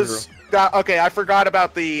 Okay. I forgot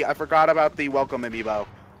about the welcome amiibo.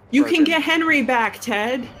 You can version. get Henry back,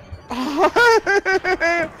 Ted.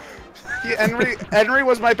 Henry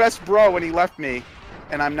was my best bro when he left me,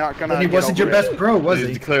 and I'm not gonna. He get wasn't your over it. best bro, was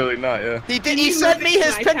he? Clearly not, yeah. He did. Did He he sent move me into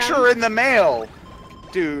his my picture town? in the mail,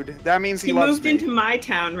 dude. That means he He loves moved me. into my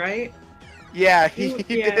town, right? Yeah, he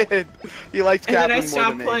Yeah. did. He liked And then I Captain more stopped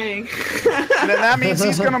than me. playing. And then that means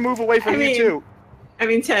he's gonna move away from I you mean- too. I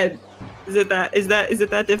mean, Ted, is it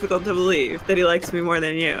that difficult to believe that he likes me more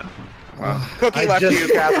than you? Cookie I left just- you,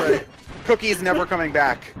 Catherine. Cookie's never coming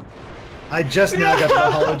back. I just now got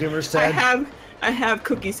the Hollow Doomer set. I have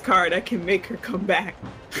Cookie's card. I can make her come back.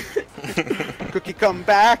 Cookie, come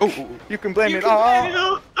back. Ooh. You can blame You it can all blame it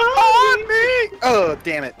all on on me. me. Oh,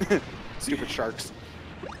 damn it. Stupid sharks.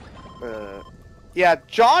 Yeah,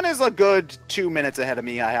 John is a good 2 minutes ahead of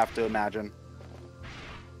me, I have to imagine.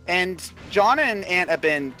 And John and Ant have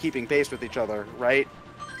been keeping pace with each other, right?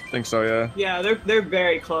 Think so, yeah. Yeah, they're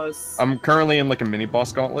very close. I'm currently in like a mini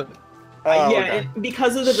boss gauntlet. Oh, yeah, okay.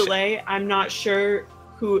 because of the delay, I'm not sure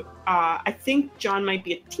who. I think John might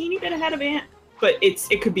be a teeny bit ahead of Ant, but it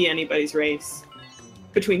could be anybody's race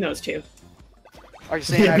between those two. Are you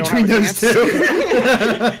saying Yeah, I don't between have a those chance?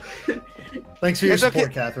 two. Thanks for your It's okay.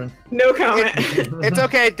 support, Catherine. No comment. It's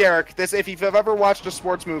okay, Derek. If you've ever watched a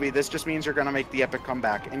sports movie, this just means you're gonna make the epic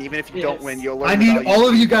comeback. And even if you don't Yes. win, you'll learn. I the need value. all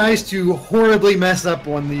of you guys to horribly mess up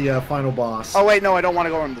on the final boss. Oh wait, no, I don't want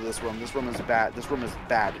to go into this room. This room is bad. This room is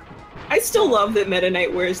bad. I still love that Meta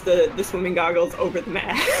Knight wears the swimming goggles over the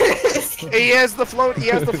mask. He has the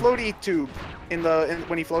floaty tube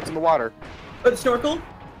when he floats in the water. Oh, the snorkel?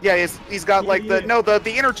 Yeah, he's got like Yeah.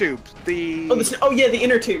 the inner tube. Oh, yeah, the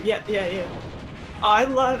inner tube. Yeah. Oh, I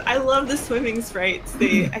love the swimming sprites.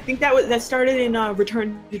 I think that started in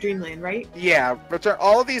Return to Dreamland, right? Yeah,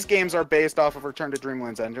 all of these games are based off of Return to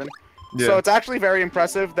Dreamland's engine. Yeah. So it's actually very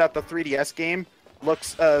impressive that the 3DS game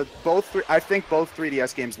looks I think both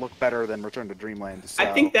 3DS games look better than Return to Dreamland. So.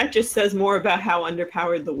 I think that just says more about how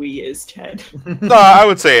underpowered the Wii is, Ted. No, I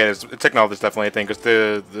would say it is. Technology is definitely a thing, because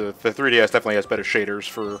the 3DS definitely has better shaders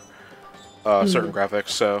for certain graphics,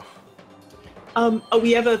 so...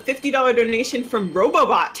 We have a $50 donation from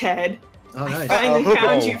Robobot, Ted. Oh, nice. Finally Uh-oh.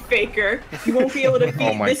 found you, faker. You won't be able to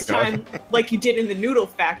feed my this God. time like you did in the Noodle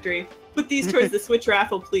Factory. Put these towards the Switch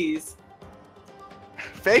raffle, please.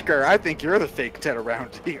 Faker, I think you're the fake Ted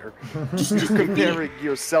around here. Just comparing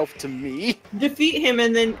yourself to me. Defeat him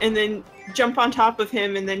and then jump on top of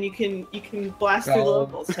him, and then you can blast through the Oh.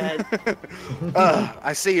 levels, Ted.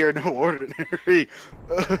 I see you're no ordinary.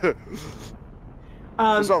 There's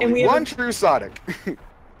And only we have one true Sonic.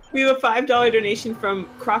 We have a $5 donation from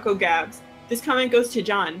Croco Gabs. This comment goes to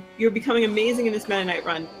John. You're becoming amazing in this Meta Knight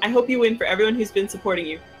run. I hope you win for everyone who's been supporting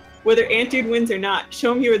you. Whether AntDude wins or not,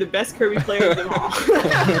 show him you are the best Kirby player of them all.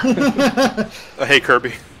 I hate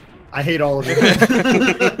Kirby. I hate all of you.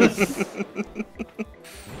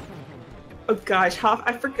 Oh gosh,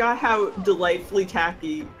 I forgot how delightfully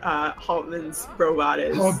tacky Haltman's robot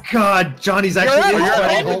is. Oh God, Johnny's actually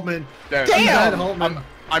fighting Haltman. Damn!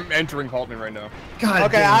 I'm entering Haltman right now. God.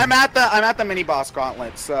 Okay, damn. I'm at the mini boss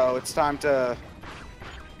gauntlet, so it's time to.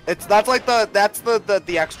 That's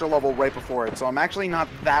the extra level right before it, so I'm actually not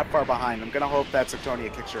that far behind. I'm gonna hope that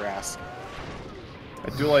Sectonia kicks your ass. I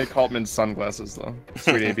do like Haltman's sunglasses though.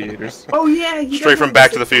 Sweet aviators. Oh yeah, Straight from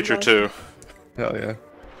Back to the Future too. Hell yeah.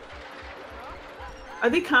 Are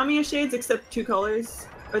they Kamiya shades except 2 colors?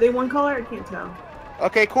 Are they 1 color? I can't tell.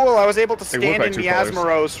 Okay, cool. I was able to They look stand like in 2 colors.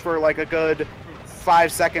 Miasmoros for like a good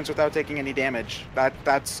 5 seconds without taking any damage.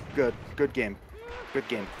 That's good. Good game. Good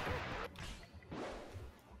game.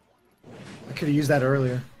 I could have used that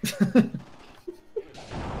earlier.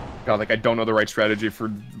 God, like I don't know the right strategy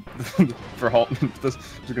for for Haltman. This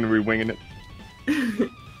is gonna be winging it.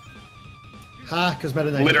 Ha, because Meta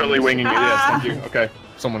Knight. Literally winging it. Yes, thank you. Okay,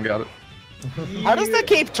 someone got it. How does the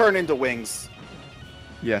cape turn into wings?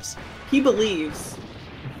 Yes. He believes.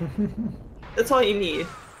 That's all you need.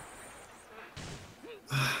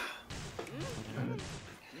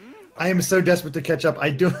 I am so desperate to catch up. I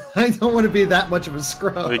don't want to be that much of a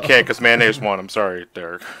scrub. Well, you can't because mayonnaise won. I'm sorry,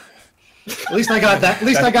 Derek. At least I got that. At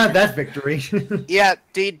least I got that victory. Yeah.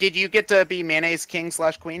 Did you get to be mayonnaise king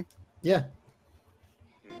 / queen? Yeah.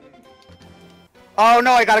 Oh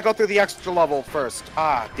no, I gotta go through the extra level first.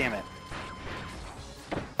 Ah, damn it.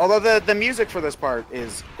 Although the music for this part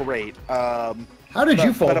is great. How did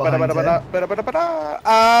you fall behind, Ted?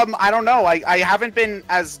 I don't know. I haven't been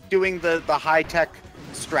as doing the high tech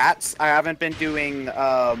strats. I haven't been doing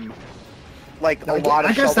like a lot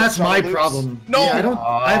of. I guess that's my loops. problem. No! Yeah,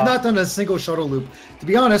 I have not done a single shuttle loop. To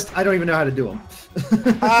be honest, I don't even know how to do them.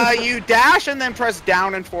 You dash and then press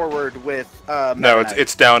down and forward with. No,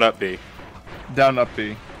 it's down up B. Down up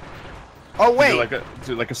B. Oh wait.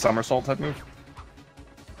 Do like a somersault type move.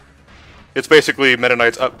 It's basically Meta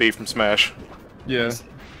Knight's up B from Smash. Yeah.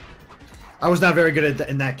 I was not very good at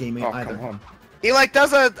in that game Oh, either. come on. He like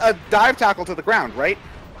does a dive tackle to the ground, right?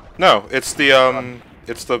 No, it's the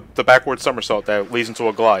backward somersault that leads into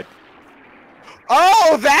a glide.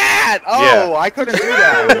 Oh, that! Oh, Yeah. I couldn't do What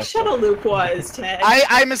that. the shuttle loop was, Ted.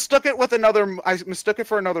 I mistook it with another. I mistook it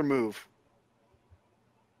for another move.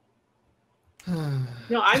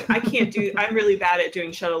 No, I can't do. I'm really bad at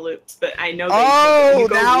doing shuttle loops, but I know. Oh, you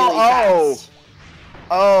go now really fast.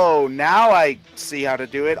 Oh, now I see how to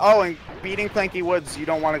do it. Oh, and beating Planky Woods, you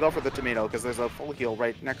don't want to go for the tomato because there's a full heal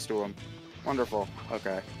right next to him. Wonderful.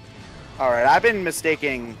 Okay. All right, I've been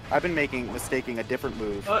mistaking a different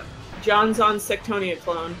move. John's on Sectonia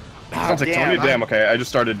clone. Ah, Sounds like Tony. Damn. Okay, I just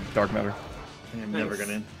started Dark Matter. I'm Nice. never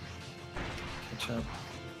gonna catch up.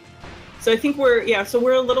 So I think we're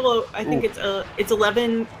we're a little. I think it's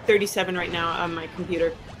 11:37 right now on my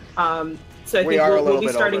computer. So I We think are a we'll little be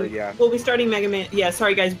bit starting. over, yeah. We'll be starting Mega Man. Yeah,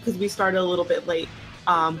 sorry guys because we started a little bit late.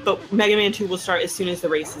 But Mega Man 2 will start as soon as the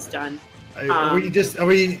race is done. Are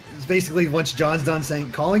we basically once John's done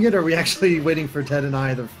calling it, or are we actually waiting for Ted and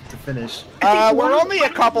I to finish? We're only a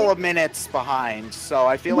couple of minutes behind, so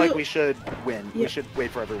I feel like we should win. Yeah. We should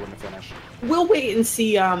wait for everyone to finish. We'll wait and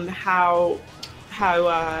see how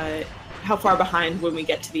far behind when we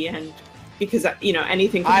get to the end, because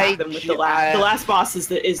anything can happen with the last. The last boss is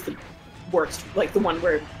the worst, like the one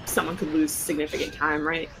where someone could lose significant time,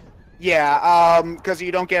 right? Yeah, because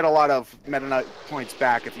you don't get a lot of Meta Knight points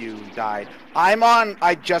back if you die.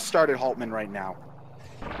 I just started Haltman right now.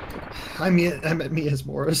 I'm at Mia's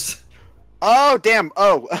Morris. Oh, damn.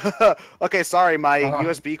 Oh, okay, sorry, my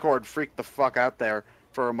USB cord freaked the fuck out there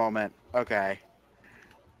for a moment. Okay.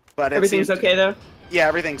 But Everything's okay though? Yeah,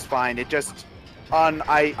 everything's fine. It just,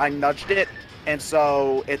 I nudged it, and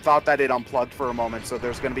so it thought that it unplugged for a moment, so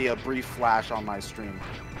there's going to be a brief flash on my stream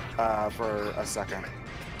for a second.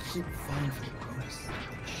 Keep falling for the bonus.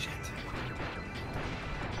 Shit.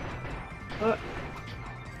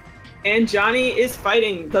 And Johnny is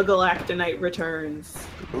fighting. The Galactonite returns.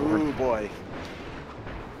 Ooh, boy.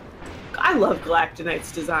 I love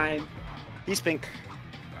Galactonite's design. He's pink.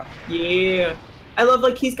 Yeah. I love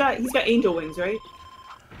he's got angel wings, right?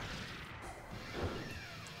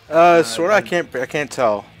 Sort of. I can't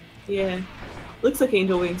tell. Yeah. Looks like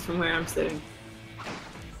angel wings from where I'm sitting.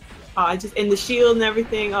 Oh, and the shield and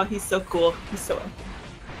everything. Oh, he's so cool. He's so.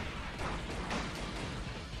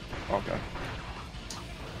 Okay.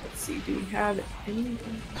 Let's see. Do we have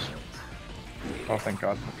anything? Oh, thank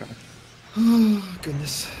God. Okay. Oh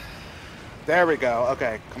goodness. There we go.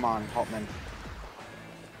 Okay, come on, Haltman.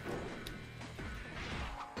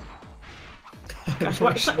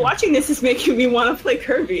 Gosh, watching this is making me want to play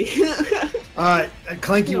Kirby.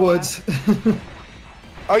 Clanky Woods.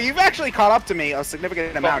 Oh, you've actually caught up to me a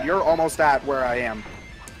significant amount. You're almost at where I am.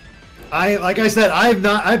 Like I said,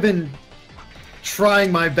 I've been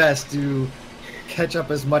trying my best to catch up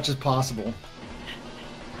as much as possible.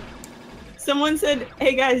 Someone said,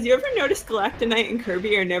 "Hey guys, you ever notice Galactonite and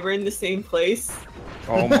Kirby are never in the same place?"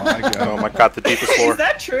 Oh my god. Oh my god, the deepest floor. Is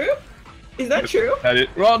that true? Is that true?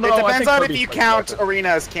 Well, no, It I depends think on if Kirby's you pretty count clever. Arena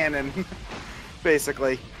as canon,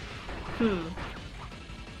 basically.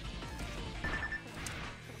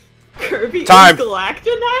 Kirby Time. is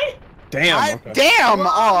Galactonite? Damn. Okay. Damn!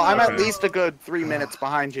 Oh, I'm at Okay. least a good 3 minutes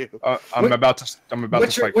behind you. I'm about to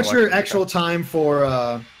What's fight your Galactica. actual time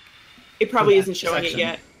for? It probably that isn't showing section.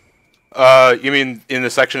 it yet. You mean in the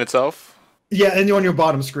section itself? Yeah, and on your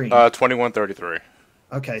bottom screen. 21:33.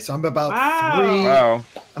 Okay, so I'm about Wow. Wow.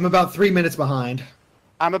 I'm about 3 minutes behind.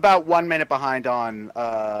 I'm about 1 minute behind on,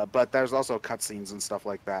 but there's also cutscenes and stuff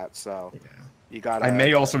like that, so you gotta... I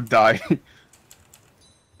may also die.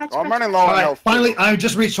 Oh, I'm running low on Alright, health. finally, I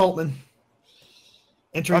just reached Holtman.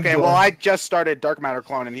 Entering Okay, duel. well, I just started Dark Matter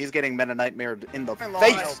Clone, and he's getting Meta Nightmared in the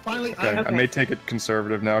face! Finally, Okay, I Okay. may take it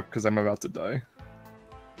conservative now because I'm about to die.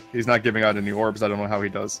 He's not giving out any orbs. I don't know how he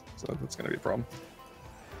does, so that's gonna be a problem.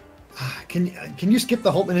 can you skip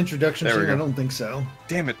the Holtman introduction There we scene? go. I don't think so.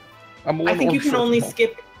 Damn it! I'm one I think orb you can short only from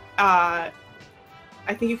skip. I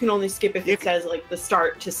think you can only skip if it says like the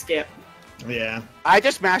start to skip. Yeah. I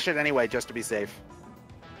just mash it anyway, just to be safe.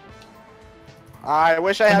 I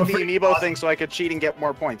wish I had the afraid- amiibo thing so I could cheat and get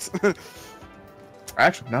more points.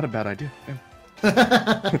 Actually, not a bad idea.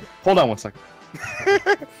 Damn. Hold on one second.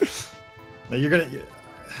 No, you're gonna.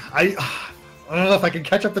 I don't know if I can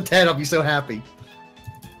catch up to 10. I'll be so happy.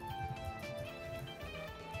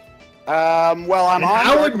 Well, I'm An on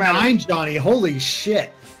hour Dark Matter. 9, Johnny. Holy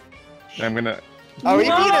shit. I'm gonna. Oh, he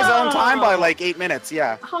beat his own time by Whoa. like 8 minutes,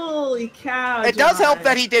 yeah. Holy cow! It does help John.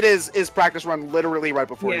 that he did his practice run literally right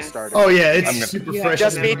before he Yes. started. Oh yeah, it's I'm gonna- super Yeah. fresh.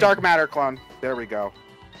 Just in beat memory. Dark Matter Clone. There we go.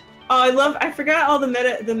 Oh, I forgot all the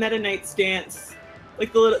Meta Knight's dance.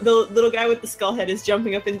 Like the little guy with the skull head is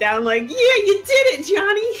jumping up and down, like, yeah, you did it,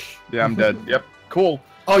 Johnny. Yeah, I'm dead. Yep. Cool.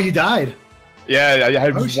 Oh, you died. Yeah, I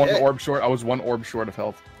had Oh, one shit. orb short. I was one orb short of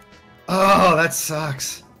health. Oh, that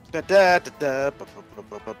sucks.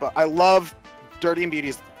 I love Dirty and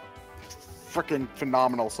Beauty's freaking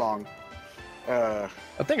phenomenal song. I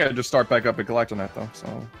think I just start back up at Galactonite though.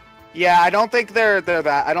 So Yeah, I don't think they're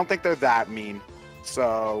that. I don't think they're that mean.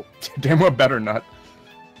 So damn well better not.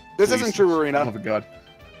 this Please. isn't true, Oh Arena. my god.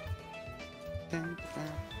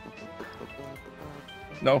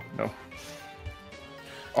 No, no.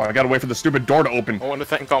 Oh, I gotta wait for the stupid door to open. I want to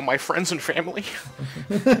thank all my friends and family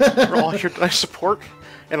for all your nice support,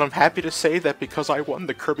 and I'm happy to say that because I won,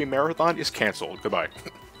 the Kirby Marathon is canceled. Goodbye.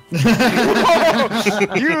 You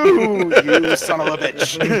son of a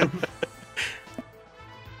bitch.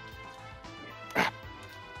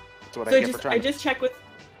 That's what So I get for trying. I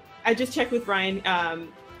just checked with Ryan.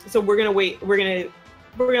 So we're gonna wait. We're gonna.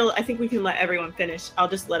 I think we can let everyone finish. I'll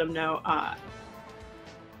just let him know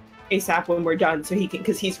ASAP when we're done, so he can,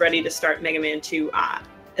 because he's ready to start Mega Man 2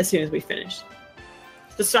 as soon as we finish.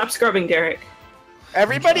 So stop scrubbing, Derek.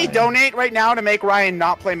 Everybody I'm trying. donate right now to make Ryan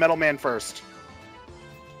not play Metal Man first.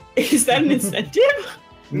 Is that an incentive?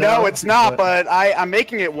 No, it's not, but I'm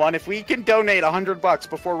making it one. If we can donate $100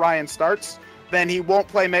 before Ryan starts, then he won't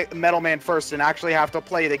play Metal Man first and actually have to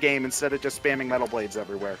play the game instead of just spamming Metal Blades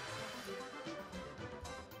everywhere.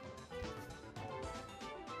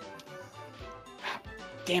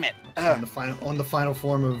 Damn it. on the final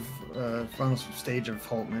form of final stage of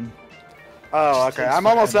Holtman. Oh, Just okay. takes I'm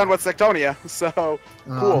almost forever. done with Sectonia, so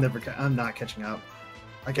cool. I'm not catching up.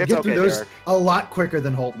 I can It's get through okay, those Derek. a lot quicker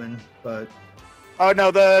than Holtman, but Oh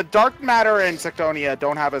no, the Dark Matter and Sectonia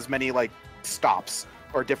don't have as many like stops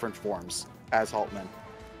or different forms as Haltman.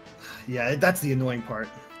 yeah, that's the annoying part.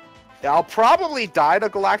 Yeah, I'll probably die to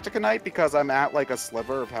Galactica Knight because I'm at like a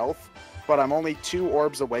sliver of health, but I'm only 2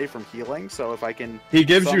 orbs away from healing. So if I can, He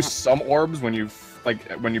gives you somehow- some orbs when you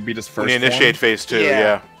when you beat his first. When you initiate form. phase 2,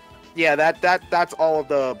 Yeah. yeah. yeah, that's all of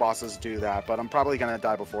the bosses do that, but I'm probably gonna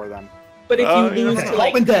die before them. But if you Yeah. lose Okay, to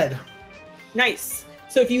like Holtman dead. nice.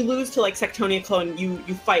 So if you lose to like Sectonia clone, you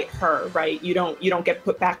fight her, right? You don't get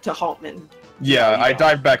put back to Haltman. Yeah, Yeah. I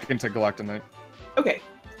dive back into Galactonite. Okay,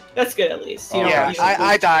 that's good at least. You Oh, don't- yeah, you don't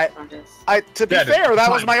I lose die. to Congress. To be Dead. fair, that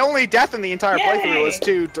was Fine. my only death in the entire playthrough Yay. was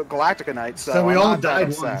to Galactica Knight. So, So we I'm all not that died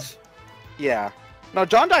upset. once. Yeah. No,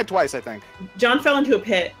 John died twice, I think. John fell into a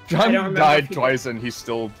pit. I don't John remember died if he- twice and he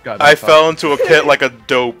still got. I on top. fell into a pit like a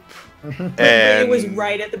dope, But and it was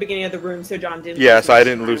right at the beginning of the room, so John didn't. Yeah, lose so I much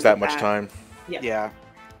didn't lose with that much time. Yeah. Yeah.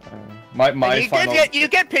 My you final. you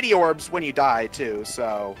get pity orbs when you die too.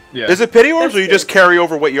 So Yeah. Is it pity orbs, That's or you good. just carry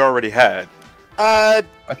over what you already had? I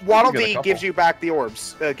think Waddle you get a Dee couple. gives you back the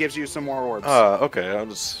orbs. Gives you some more orbs. Okay.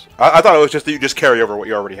 I thought it was just that you just carry over what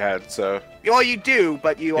you already had. So Well, you do,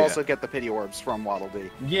 but you Yeah. also get the pity orbs from Waddle Dee.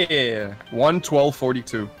 Yeah.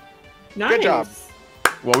 1:12:42. Nice. Good job.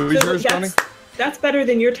 What was So yours, Johnny? that's better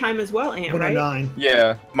than your time as well, Ant, right? 109.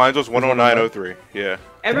 Yeah. mine was 109.03. Yeah.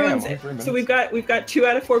 Everyone's Damn, 3 so we've got 2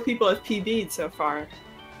 out of 4 people have PB'd so far.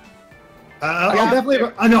 I'll Yeah.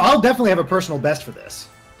 definitely. I'll definitely have a personal best for this.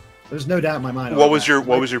 There's no doubt in my mind. What about was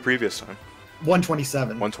that. your previous time?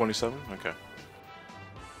 127. 127. Okay.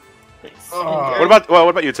 Nice. What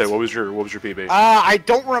about you, Ted? What was your PB? I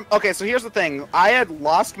don't Okay, so here's the thing. I had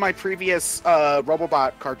lost my previous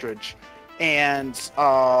Robobot cartridge, and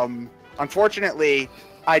unfortunately,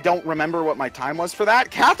 I don't remember what my time was for that.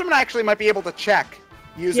 Catherine actually might be able to check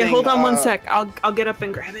using. Yeah, hold on one sec. I'll get up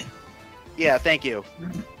and grab it. Yeah, thank you.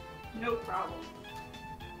 No problem.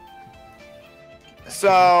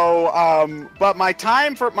 So, but my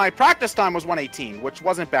time for my practice time was 118, which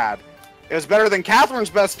wasn't bad. It was better than Catherine's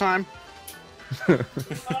best time.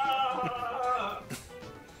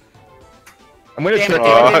 I'm gonna Damn check.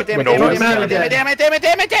 it, damn it, no damn one's it, damn it, damn it, damn it, damn it,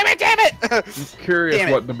 damn it, damn it, damn it, damn it! I'm curious Damn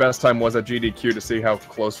it. what the best time was at GDQ to see how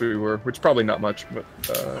close we were, which probably not much, but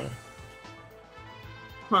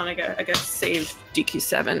Hold on, I got save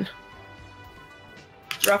DQ7.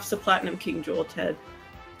 Drops the Platinum King Jewel, Ted.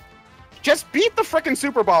 Just beat the frickin'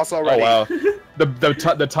 Super Boss oh already. wow,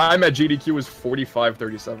 the time at GDQ was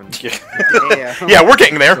 45:37. Yeah. Yeah. Yeah, we're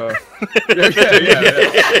getting there. So,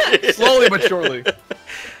 yeah. Slowly but surely.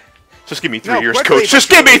 Just give me 3 No, years, quickly, coach. Just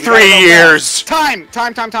but give me surely. 3 years. Time.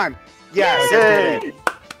 Yes. Yay! it did.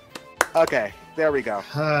 Okay, there we go.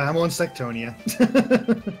 I'm on Sectonia.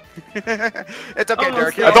 It's okay, Almost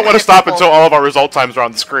Derek. there. I don't want to stop until all of our result times are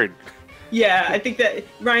on the screen. Yeah, I think that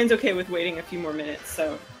Ryan's okay with waiting a few more minutes,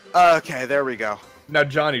 so. Okay, there we go. Now,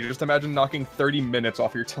 Johnny, just imagine knocking 30 minutes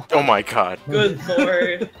off your time. Oh my god. Good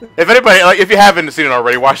lord. If anybody, if you haven't seen it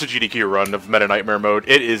already, watch the GDQ run of Meta Nightmare mode.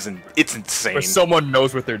 It's insane. Where someone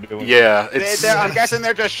knows what they're doing. Yeah, it's I'm guessing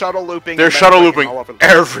they're just shuttle looping. they're and then shuttle clicking looping all over the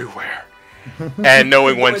place. everywhere, and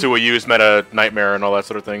knowing when to use Meta Nightmare and all that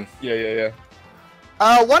sort of thing. Yeah.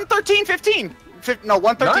 113.15. No,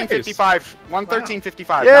 113.55.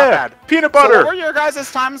 113.55. Yeah, Not bad. peanut So what butter. were your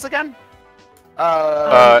guys' times again?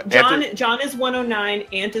 John is 109,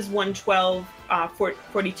 Ant is 112,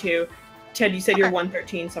 42. Ted, you said you're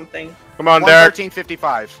 113 something. Come on, Derek.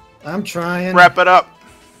 113.55. I'm trying. Wrap it up.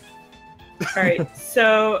 All right,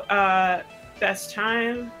 so best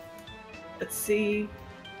time. Let's see.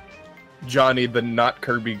 Johnny, the not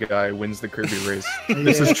Kirby guy, wins the Kirby race. Yeah.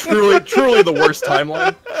 This is truly the worst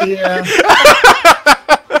timeline. Yeah.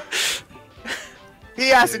 He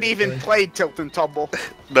hasn't even played Tilt and Tumble.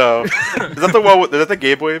 No, is that the one? Is that the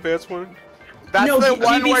Game Boy Advance one? That's no, the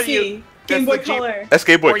one GBC, where you Game that's Boy the G- Color. That's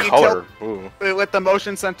Game Boy Where you Color. Ooh. with the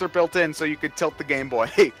motion sensor built in, so you could tilt the Game Boy.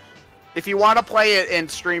 If you want to play it and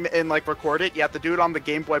stream it and like record it, you have to do it on the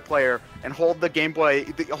Game Boy player and hold the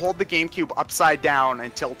hold the GameCube upside down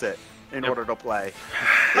and tilt it in order to play.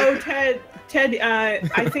 Oh, Ted,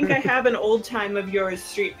 I think I have an old time of yours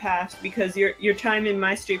Street Pass because your time in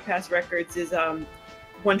my Street Pass records is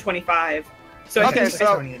 125. So I Okay, think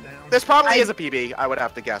so- Toning it down. This probably is a PB, I would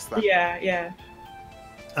have to guess then. yeah.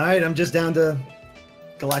 All right, I'm just down to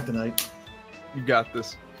Galactonite. You got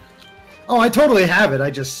this. Oh, I totally have it. I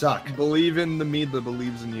just suck. Believe in the me that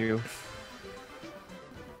believes in you.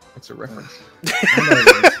 That's a reference.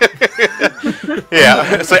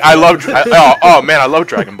 Yeah, it's like I love. Oh man, I love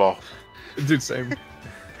Dragon Ball. Dude, same.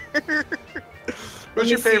 Who's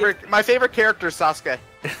your favorite? My favorite character is Sasuke.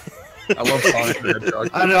 I love Sonic the Hedgehog.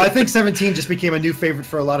 I don't know. I think 17 just became a new favorite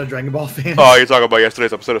for a lot of Dragon Ball fans. Oh, you're talking about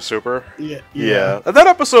yesterday's episode of Super? yeah. Yeah. That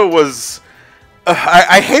episode was.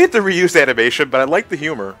 I hated the reused animation, but I liked the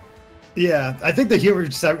humor. Yeah, I think the humor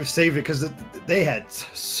saved it because they had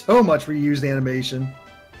so much reused animation.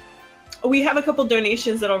 We have a couple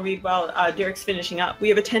donations that I'll read while Derek's finishing up. We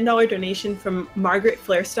have a $10 donation from Margaret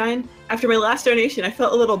Flairstein. After my last donation, I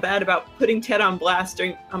felt a little bad about putting Ted on blast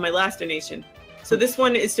on my last donation. So this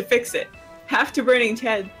one is to fix it. Half to Burning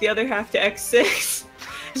Ted, the other half to X6.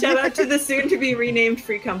 Shout out to the soon-to-be renamed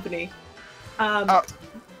Free Company.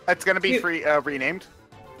 It's gonna be free renamed.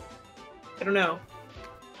 I don't know.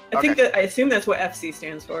 Okay. I assume that's what FC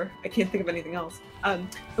stands for. I can't think of anything else. And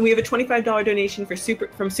we have a $25 donation from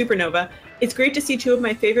Supernova. It's great to see two of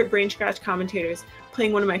my favorite Brain Scratch commentators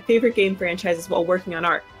playing one of my favorite game franchises while working on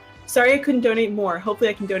art. Sorry I couldn't donate more. Hopefully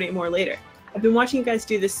I can donate more later. I've been watching you guys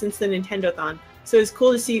do this since the Nintendo-thon, so it's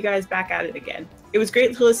cool to see you guys back at it again. It was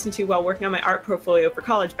great to listen to while working on my art portfolio for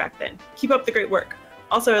college back then. Keep up the great work.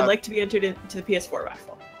 Also, I'd like to be entered into the PS4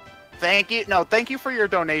 raffle. Thank you. No, thank you for your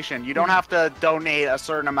donation. You don't have to donate a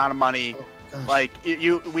certain amount of money. Like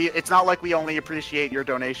it's not like we only appreciate your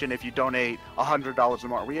donation if you donate $100 or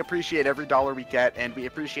more. We appreciate every dollar we get, and we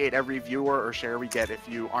appreciate every viewer or share we get if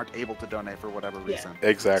you aren't able to donate for whatever reason.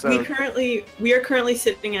 Exactly. So, we are currently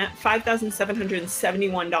sitting at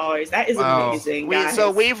 $5,771. That is amazing, guys.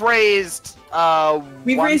 So we've raised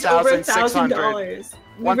we've raised over $1,000.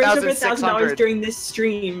 We've raised over $1,600 during this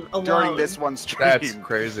stream alone. During this one stream. That's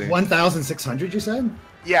crazy. 1,600, you said?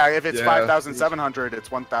 Yeah, if it's 5,700,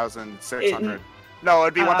 it's 1,600. No,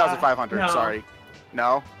 it'd be 1,500. No. Sorry.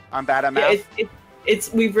 No, I'm bad at math. Yeah,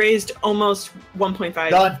 we've raised almost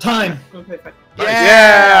 1.5. God, time. 1.5.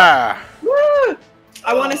 Yeah. Woo!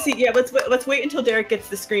 I want to see. Yeah, let's wait until Derek gets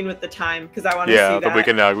the screen with the time because I want to see that. Yeah, we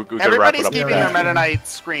can we can wrap Everybody's it up. keeping their Meta Knight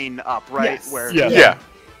screen up, right? Yes. Yeah.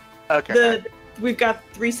 Okay. We've got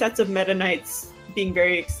 3 sets of Meta Knights being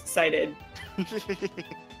very excited.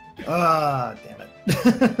 Ah, damn it.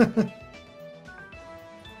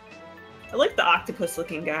 I like the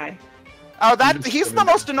octopus-looking guy. Oh, he's the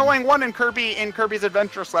most annoying one in Kirby's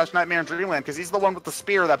Adventure / Nightmare in Dreamland because he's the one with the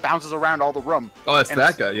spear that bounces around all the room. Oh, that's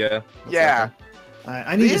that guy. Yeah. Yeah.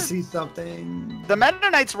 I need to see something. The Meta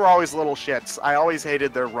Knights were always little shits. I always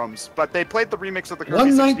hated their rooms, but they played the remix of the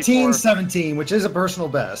Kirby 119.17, which is a personal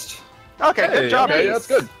best. Okay, good job. Okay, that's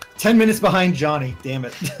good. 10 minutes behind Johnny. Damn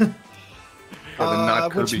it.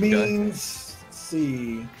 Not which means, let's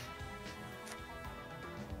see.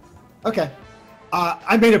 Okay.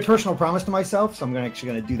 I made a personal promise to myself, so I'm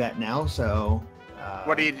actually going to do that now. So.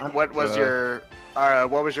 What was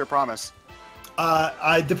your promise?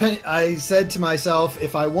 I said to myself,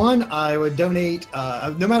 if I won, I would donate.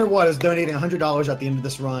 No matter what, I was donating $100 at the end of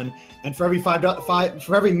this run, and for every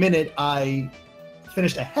for every minute I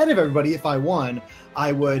finished ahead of everybody, if I won,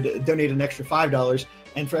 I would donate an extra $5.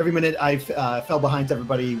 And for every minute I fell behind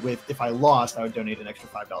everybody if I lost, I would donate an extra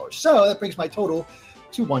 $5. So that brings my total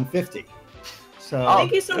to $150. So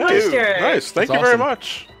thank you so much, Derek. Nice, thank you very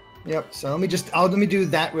much. Yep. So let me do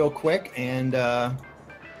that real quick and.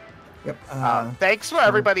 Yep. Thanks for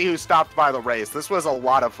everybody who stopped by the race. This was a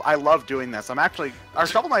lot of. I love doing this. Our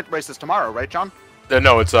Shovel Knight race is tomorrow, right, John?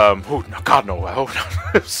 No, it's God no.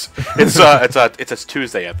 It's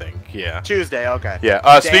Tuesday, I think. Yeah. Tuesday. Okay.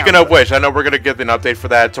 Yeah. Speaking of which, I know we're gonna get an update for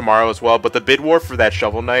that tomorrow as well. But the bid war for that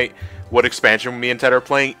Shovel Knight, what expansion me and Ted are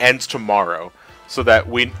playing, ends tomorrow, so that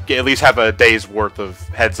we at least have a day's worth of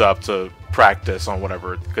heads up to practice on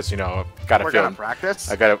whatever. Because we're gonna practice.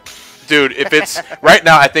 I gotta. Dude, if it's right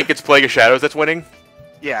now, I think it's Plague of Shadows that's winning.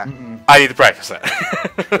 Yeah. I need to practice that.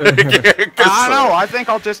 I know. I think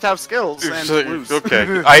I'll just have skills and lose.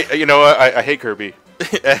 Okay. I hate Kirby,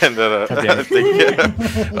 and but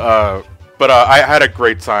I had a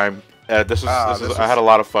great time. I had a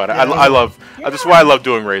lot of fun. Yeah, that's why I love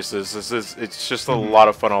doing races. It's just a lot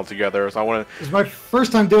of fun altogether. So I want to. It's my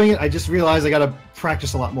first time doing it. I just realized I got to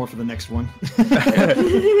practice a lot more for the next one.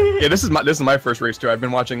 Yeah, this is my first race too. I've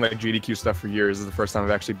been watching like GDQ stuff for years. This is the first time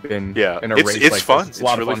I've actually been in a race. It's fun. It's a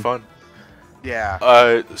lot really of fun.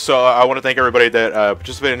 Yeah. So I want to thank everybody that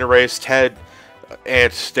participated in the race. Ted,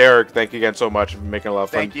 and Derek, thank you again so much for making a lot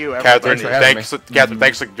of fun. Thank you, Catherine. Catherine,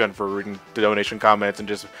 thanks again for reading the donation comments and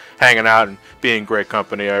just hanging out and being great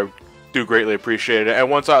company. I do greatly appreciate it.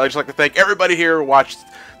 And I'd just like to thank everybody here who watched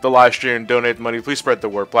the live stream and donate money. Please spread the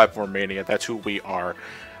word. Platformania, that's who we are.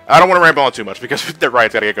 I don't want to ramble on too much because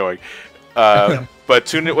Ryan's got to get going. But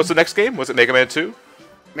tune in. What's the next game? Was it Mega Man 2?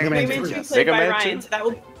 Mega Man 2 played by Ryan. So that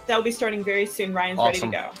will be starting very soon. Ryan's ready to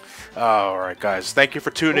go. All right, guys. Thank you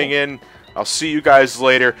for tuning in. I'll see you guys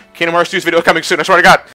later. Kingdom Hearts 2's video coming soon. I swear to God.